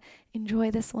next one. Enjoy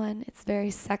this one. It's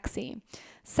very sexy.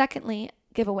 Secondly,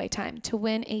 giveaway time. To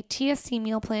win a TSC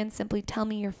meal plan, simply tell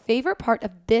me your favorite part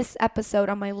of this episode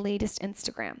on my latest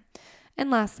Instagram. And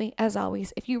lastly, as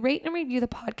always, if you rate and review the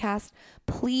podcast,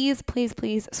 please, please,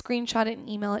 please screenshot it and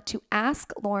email it to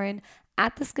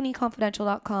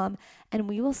asklauren@theskinnyconfidential.com and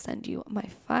we will send you my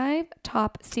 5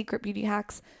 top secret beauty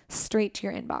hacks straight to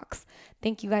your inbox.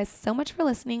 Thank you guys so much for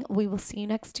listening. We will see you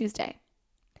next Tuesday.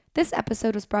 This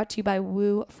episode was brought to you by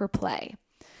Foreplay.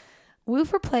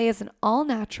 Foreplay is an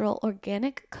all-natural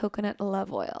organic coconut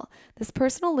love oil. This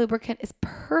personal lubricant is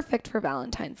perfect for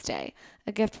Valentine's Day,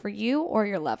 a gift for you or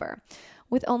your lover.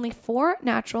 With only 4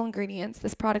 natural ingredients,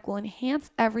 this product will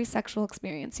enhance every sexual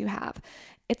experience you have.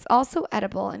 It's also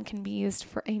edible and can be used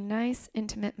for a nice,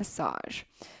 intimate massage.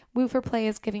 Foreplay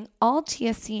is giving all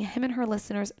TSC Him and Her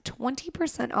listeners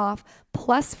 20% off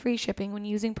plus free shipping when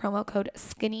using promo code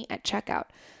SKINNY at checkout.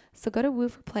 So go to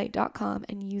wooforplay.com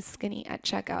and use skinny at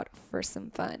checkout for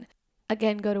some fun.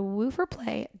 Again, go to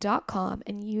wooforplay.com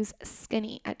and use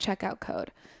skinny at checkout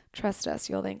code. Trust us,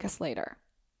 you'll thank us later.